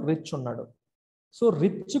ఉన్నాడు, రిచ్ ఉన్నాడు. సో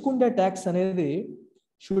రిచ్కి ఉండే ట్యాక్స్ అనేది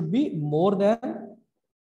should be more than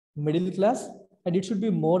middle class and it should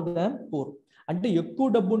be more than poor. అంటే ఎక్కువ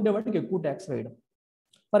డబ్బు ఉండే వాటికి ఎక్కువ ట్యాక్స్ వేయడం.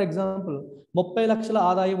 ఫర్ ఎగ్జాంపుల్, 30 లక్షల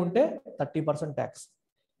ఆదాయం ఉంటే 30% ట్యాక్స్,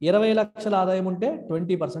 20 లక్షల ఆదాయం ఉంటే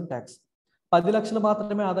 20% ట్యాక్స్, 10 లక్షలు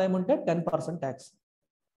మాత్రమే ఆదాయం ఉంటే 10% ట్యాక్స్,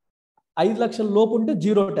 5 లక్షల లోపు ఉంటే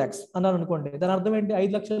 0 ట్యాక్స్ అన్నారు అనుకోండి. దాని అర్థం ఏంటి?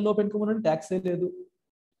 5 లక్షల లోపు ఇన్కమ్ ఉంటే ట్యాక్సే లేదు.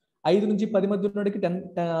 5 నుంచి 10 మధ్య ఉన్నవాడికి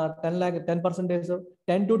 10% వేసావు,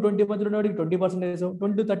 10 to 20 మధ్యలో ఉన్నవాడికి 20% వేసావు,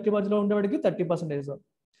 20 to 30 మధ్యలో ఉండేవాడికి 30% వేసావు.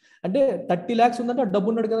 అంటే 30 lakhs ఉందంటే డబ్బు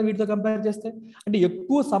ఉన్నాడు కదా వీటితో కంపేర్ చేస్తే. అంటే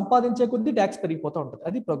ఎక్కువ సంపాదించే కొద్దీ ట్యాక్స్ పెరిగిపోతూ ఉంటుంది.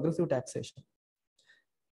 అది progressive taxation.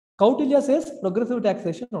 Kautilya says progressive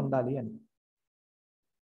taxation ఉండాలి అని.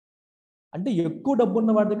 అంటే ఎక్కువ డబ్బు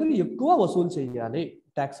ఉన్న వాడి దగ్గర ఎక్కువ వసూలు చేయాలి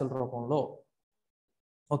ట్యాక్సుల రూపంలో.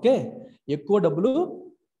 ఓకే, ఎక్కువ డబ్బులు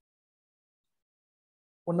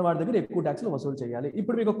ఉన్నవాడి దగ్గర ఎక్కువ ట్యాక్సులు వసూలు చేయాలి.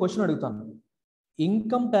 ఇప్పుడు మీకు ఒక క్వశ్చన్ అడుగుతాను.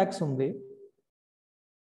 ఇన్కమ్ ట్యాక్స్ ఉంది,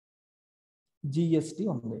 జిఎస్టీ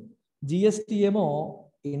ఉంది. జిఎస్టీ ఏమో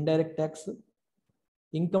ఇండైరెక్ట్ ట్యాక్స్,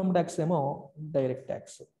 ఇన్కమ్ ట్యాక్స్ ఏమో direct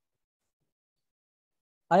tax.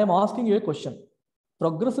 I'm asking you A question.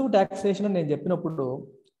 Progressive taxation అని నేను చెప్పినప్పుడు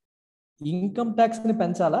ఇన్కమ్ ట్యాక్స్ ని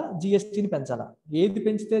పెంచాలా, జిఎస్టీని పెంచాలా? ఏది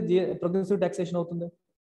పెంచితే ప్రోగ్రెసివ్ ట్యాక్సేషన్ అవుతుంది?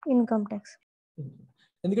 Income tax.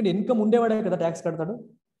 ఎందుకంటే ఇన్కమ్ ఉండేవాడే కదా ట్యాక్స్ కడతాడు.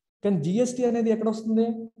 కానీ జిఎస్టీ అనేది ఎక్కడ వస్తుంది?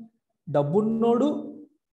 డబ్బున్నోడు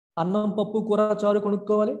అన్నం పప్పు కూర చారు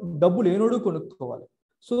కొనుక్కోవాలి, డబ్బు లేనోడు కొనుక్కోవాలి.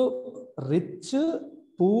 సో రిచ్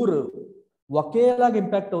పూర్ ఒకేలాగా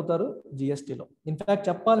ఇంపాక్ట్ అవుతారు జిఎస్టీలో. ఇన్ఫాక్ట్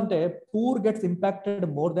చెప్పాలంటే poor gets impacted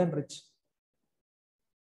more than rich.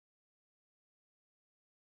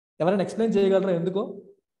 ఎవరైనా ఎక్స్ప్లెయిన్ చేయగలరా ఎందుకో?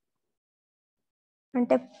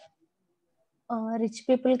 అంటే రిచ్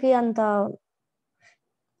పీపుల్ కి అంత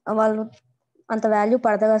వాళ్ళు అంత వాల్యూ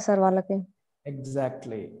పడదు కదా సార్ వాళ్ళకి.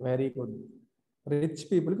 Exactly, very good. రిచ్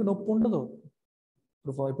పీపుల్కి నొప్పి ఉండదు.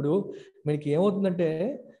 ఇప్పుడు మనకి ఏమవుతుందంటే,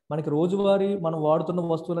 మనకి రోజువారీ మనం వాడుతున్న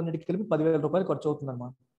వస్తువులన్నిటికీ కలిపి 10,000 రూపాయలు ఖర్చు అవుతుంది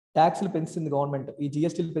అన్నమాట. ట్యాక్స్లు పెంచింది గవర్నమెంట్, ఈ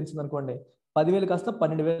జిఎస్టీలు పెంచింది అనుకోండి, 10,000 కాస్త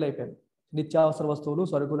 12,000 అయిపోయింది. నిత్యావసర వస్తువులు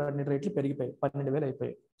సరుకులు అన్ని రేట్లు పెరిగిపోయి 12,000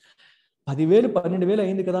 అయిపోయాయి. 10,000 12,000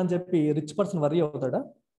 అయింది కదా అని చెప్పి రిచ్ పర్సన్ వర్రీ అవుతాడా?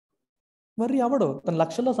 వర్రీ అవ్వడు. తన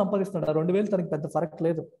లక్షల్లో సంపాదిస్తున్నాడు, 2,000 తనకి పెద్ద ఫరక్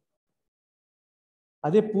లేదు.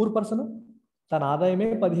 అదే పూర్ పర్సన్, తన ఆదాయమే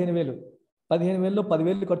 15,000, 15,000లో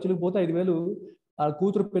 10,000 ఖర్చులకు పోతే 5,000 ఆ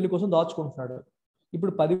కూతురు పెళ్లి కోసం దాచుకుంటున్నాడు.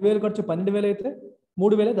 ఇప్పుడు 10,000 ఖర్చు 12,000 అయితే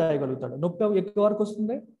 3,000 దాయగలుగుతాడు. నొప్పి ఎక్కువ వరకు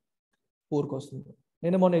వస్తుంది, పూర్కి వస్తుంది.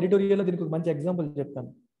 నేను మొన్న ఎడిటోరియల్లో దీనికి ఒక మంచి ఎగ్జాంపుల్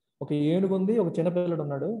చెప్తాను. ఒక ఏనుగు ఉంది, ఒక చిన్నపిల్లడు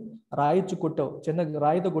ఉన్నాడు. రాయిచ్చు కొట్టావు, చిన్న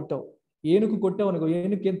రాయితో కొట్టావు, ఏనుగు కొట్టావు అనుకో,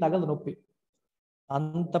 ఏనుగుకి ఏం తగలదు నొప్పి.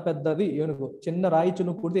 అంత పెద్దది ఏనుగు, చిన్న రాయిచ్చు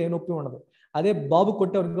నువ్వు కొడితే ఏ నొప్పి ఉండదు. అదే బాబు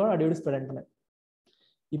కొట్టావు అనుకో, ఆడు ఏడుస్తాడు వెంటనే.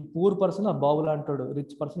 ఈ పూర్ పర్సన్ ఆ బాబులా అంటాడు,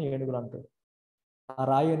 రిచ్ పర్సన్ ఏనుగులు అంటాడు. ఆ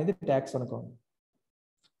రాయి అనేది ట్యాక్స్ అనుకోండి.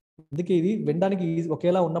 అందుకే ఇది వినడానికి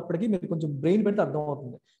ఒకేలా ఉన్నప్పటికీ మీరు కొంచెం బ్రెయిన్ పెడితే అర్థం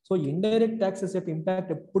అవుతుంది. సో ఇండైరెక్ట్ ట్యాక్సెస్ యొక్క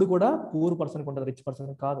ఇంపాక్ట్ ఎప్పుడు కూడా పూర్ పర్సన్కి ఉంటుంది, రిచ్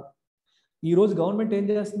పర్సన్ కాదు. ఈ రోజు గవర్నమెంట్ ఏం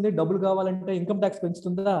చేస్తుంది? డబ్బులు కావాలంటే ఇన్కమ్ ట్యాక్స్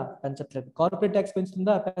పెంచుతుందా? పెంచట్లేదు. Corporate tax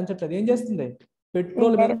పెంచుతుందా? పెంచట్లేదు. ఏం చేస్తుంది?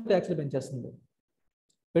 పెట్రోల్ మీద ట్యాక్స్లు పెంచేస్తుంది,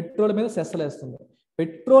 పెట్రోల్ మీద సెస్లు వేస్తుంది.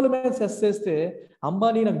 పెట్రోల్ మీద సెస్ వేస్తే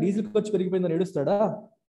అంబానీ నాకు డీజిల్ ఖర్చు పెరిగిపోయిందని ఏడుస్తాడా?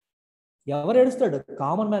 ఎవరు ఏడుస్తాడు?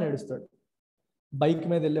 కామన్ మ్యాన్ ఏడుస్తాడు. బైక్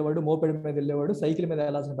మీద వెళ్ళేవాడు, మోపెడ్ మీద వెళ్ళేవాడు, సైకిల్ మీద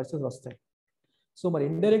వెళ్ళాల్సిన పరిస్థితులు వస్తాయి. సో మరి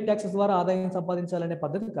ఇండైరెక్ట్ ట్యాక్సెస్ ద్వారా ఆదాయం సంపాదించాలనే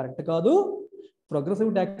పద్ధతి కరెక్ట్ కాదు. ప్రోగ్రెసివ్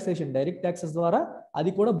ట్యాక్సేషన్, డైరెక్ట్ ట్యాక్సెస్ ద్వారా,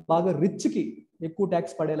 అది కూడా బాగా రిచ్కి ఎక్కువ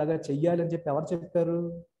ట్యాక్స్ పడేలాగా చెయ్యాలి అని చెప్పి ఎవరు చెప్పారు?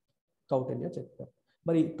 కౌటిల్య చెప్పారు.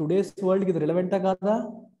 మరి టుడేస్ వరల్డ్కి ఇది రిలవెంటా కాదా?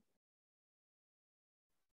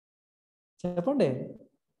 చెప్పండి.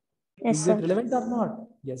 Is it relevant or not?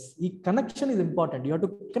 Yes. ఈ connection is important. You have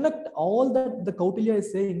to connect all that the Kautilya is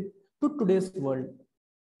saying to today's world.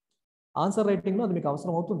 Answer writing లో అది మీకు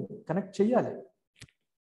అవసరం అవుతుంది, కనెక్ట్ చేయాలి.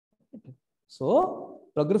 So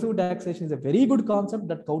progressive taxation is a very good concept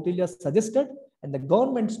that Kautilya suggested, and the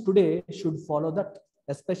governments today should follow that,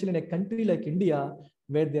 especially in a country like India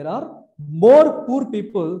where there are more poor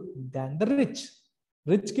people than the rich.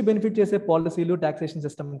 Rich కి benefit చేసే పాలసీలు, taxation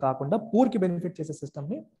system కాకుండా poor కి benefit చేసే system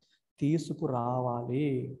ని తీసుకురావాలి.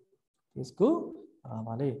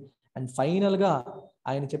 And final గా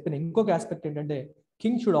ఆయన చెప్పిన ఇంకొక ఆస్పెక్ట్ ఏంటంటే,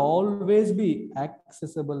 king should always be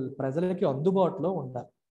accessible. ప్రజలకి అందుబాటులో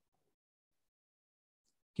ఉండాలి.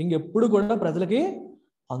 కింగ్ ఎప్పుడు కూడా ప్రజలకి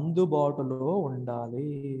అందుబాటులో ఉండాలి.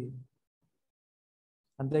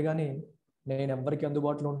 అంతేగాని నేను ఎవరికి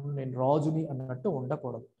అందుబాటులో ఉంటాను, నేను రాజుని అన్నట్టు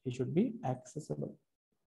ఉండకూడదు. He should be accessible.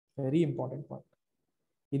 Very important point.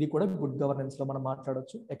 ఇది కూడా గుడ్ గవర్నెన్స్ లో మనం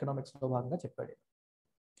మాట్లాడవచ్చు, ఎకనామిక్స్ లో భాగంగా చెప్పాడు.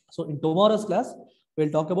 So in tomorrow's class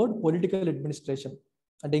will talk about political administration.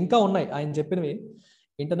 అంటే ఇంకా ఉన్నాయి ఆయన చెప్పినవి.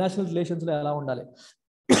 ఇంటర్నేషనల్ రిలేషన్స్ లో ఎలా ఉండాలి,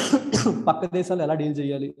 పక్క దేశాలు ఎలా డీల్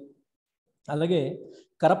చేయాలి, అలాగే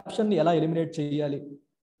కరప్షన్ ఎలా ఎలిమినేట్ చేయాలి,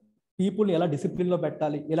 పీపుల్ని ఎలా డిసిప్లిన్ లో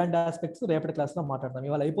పెట్టాలి, ఇలాంటి ఆస్పెక్ట్స్ రేపటి క్లాస్ లో మాట్లాడతాం.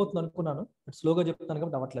 ఇవాళ అయిపోతుంది అనుకున్నాను, స్లోగా చెప్తాను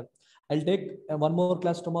కాబట్టి అవ్వట్లేదు. I take one more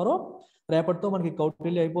class tomorrow. రేపటితో మనకి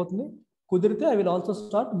కౌటిల్య అయిపోతుంది. కుదిరితే I will also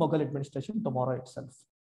start Mughal administration tomorrow it self.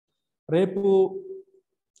 రేపు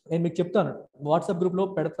నేను మీకు చెప్తాను, వాట్సాప్ గ్రూప్ లో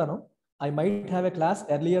పెడతాను. I might have a class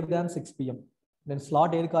earlier than 6 PM. నేను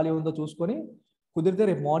స్లాట్ ఏది ఖాళీ ఉందో చూసుకొని కుదిరితే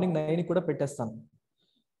రేపు మార్నింగ్ 9 కూడా పెట్టేస్తాను.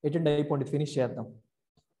 అటెండ్ అయిపోండి, ఫినిష్ చేద్దాం.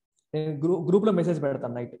 నేను గ్రూప్లో మెసేజ్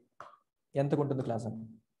పెడతాను నైట్ ఎంతకు ఉంటుంది క్లాస్ అని.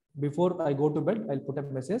 Before I go to bed I put a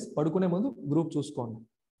message. పడుకునే ముందు గ్రూప్ చూసుకోండి.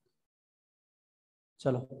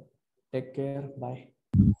 చలో, take care, bye.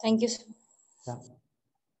 Thank you, sir. Yeah.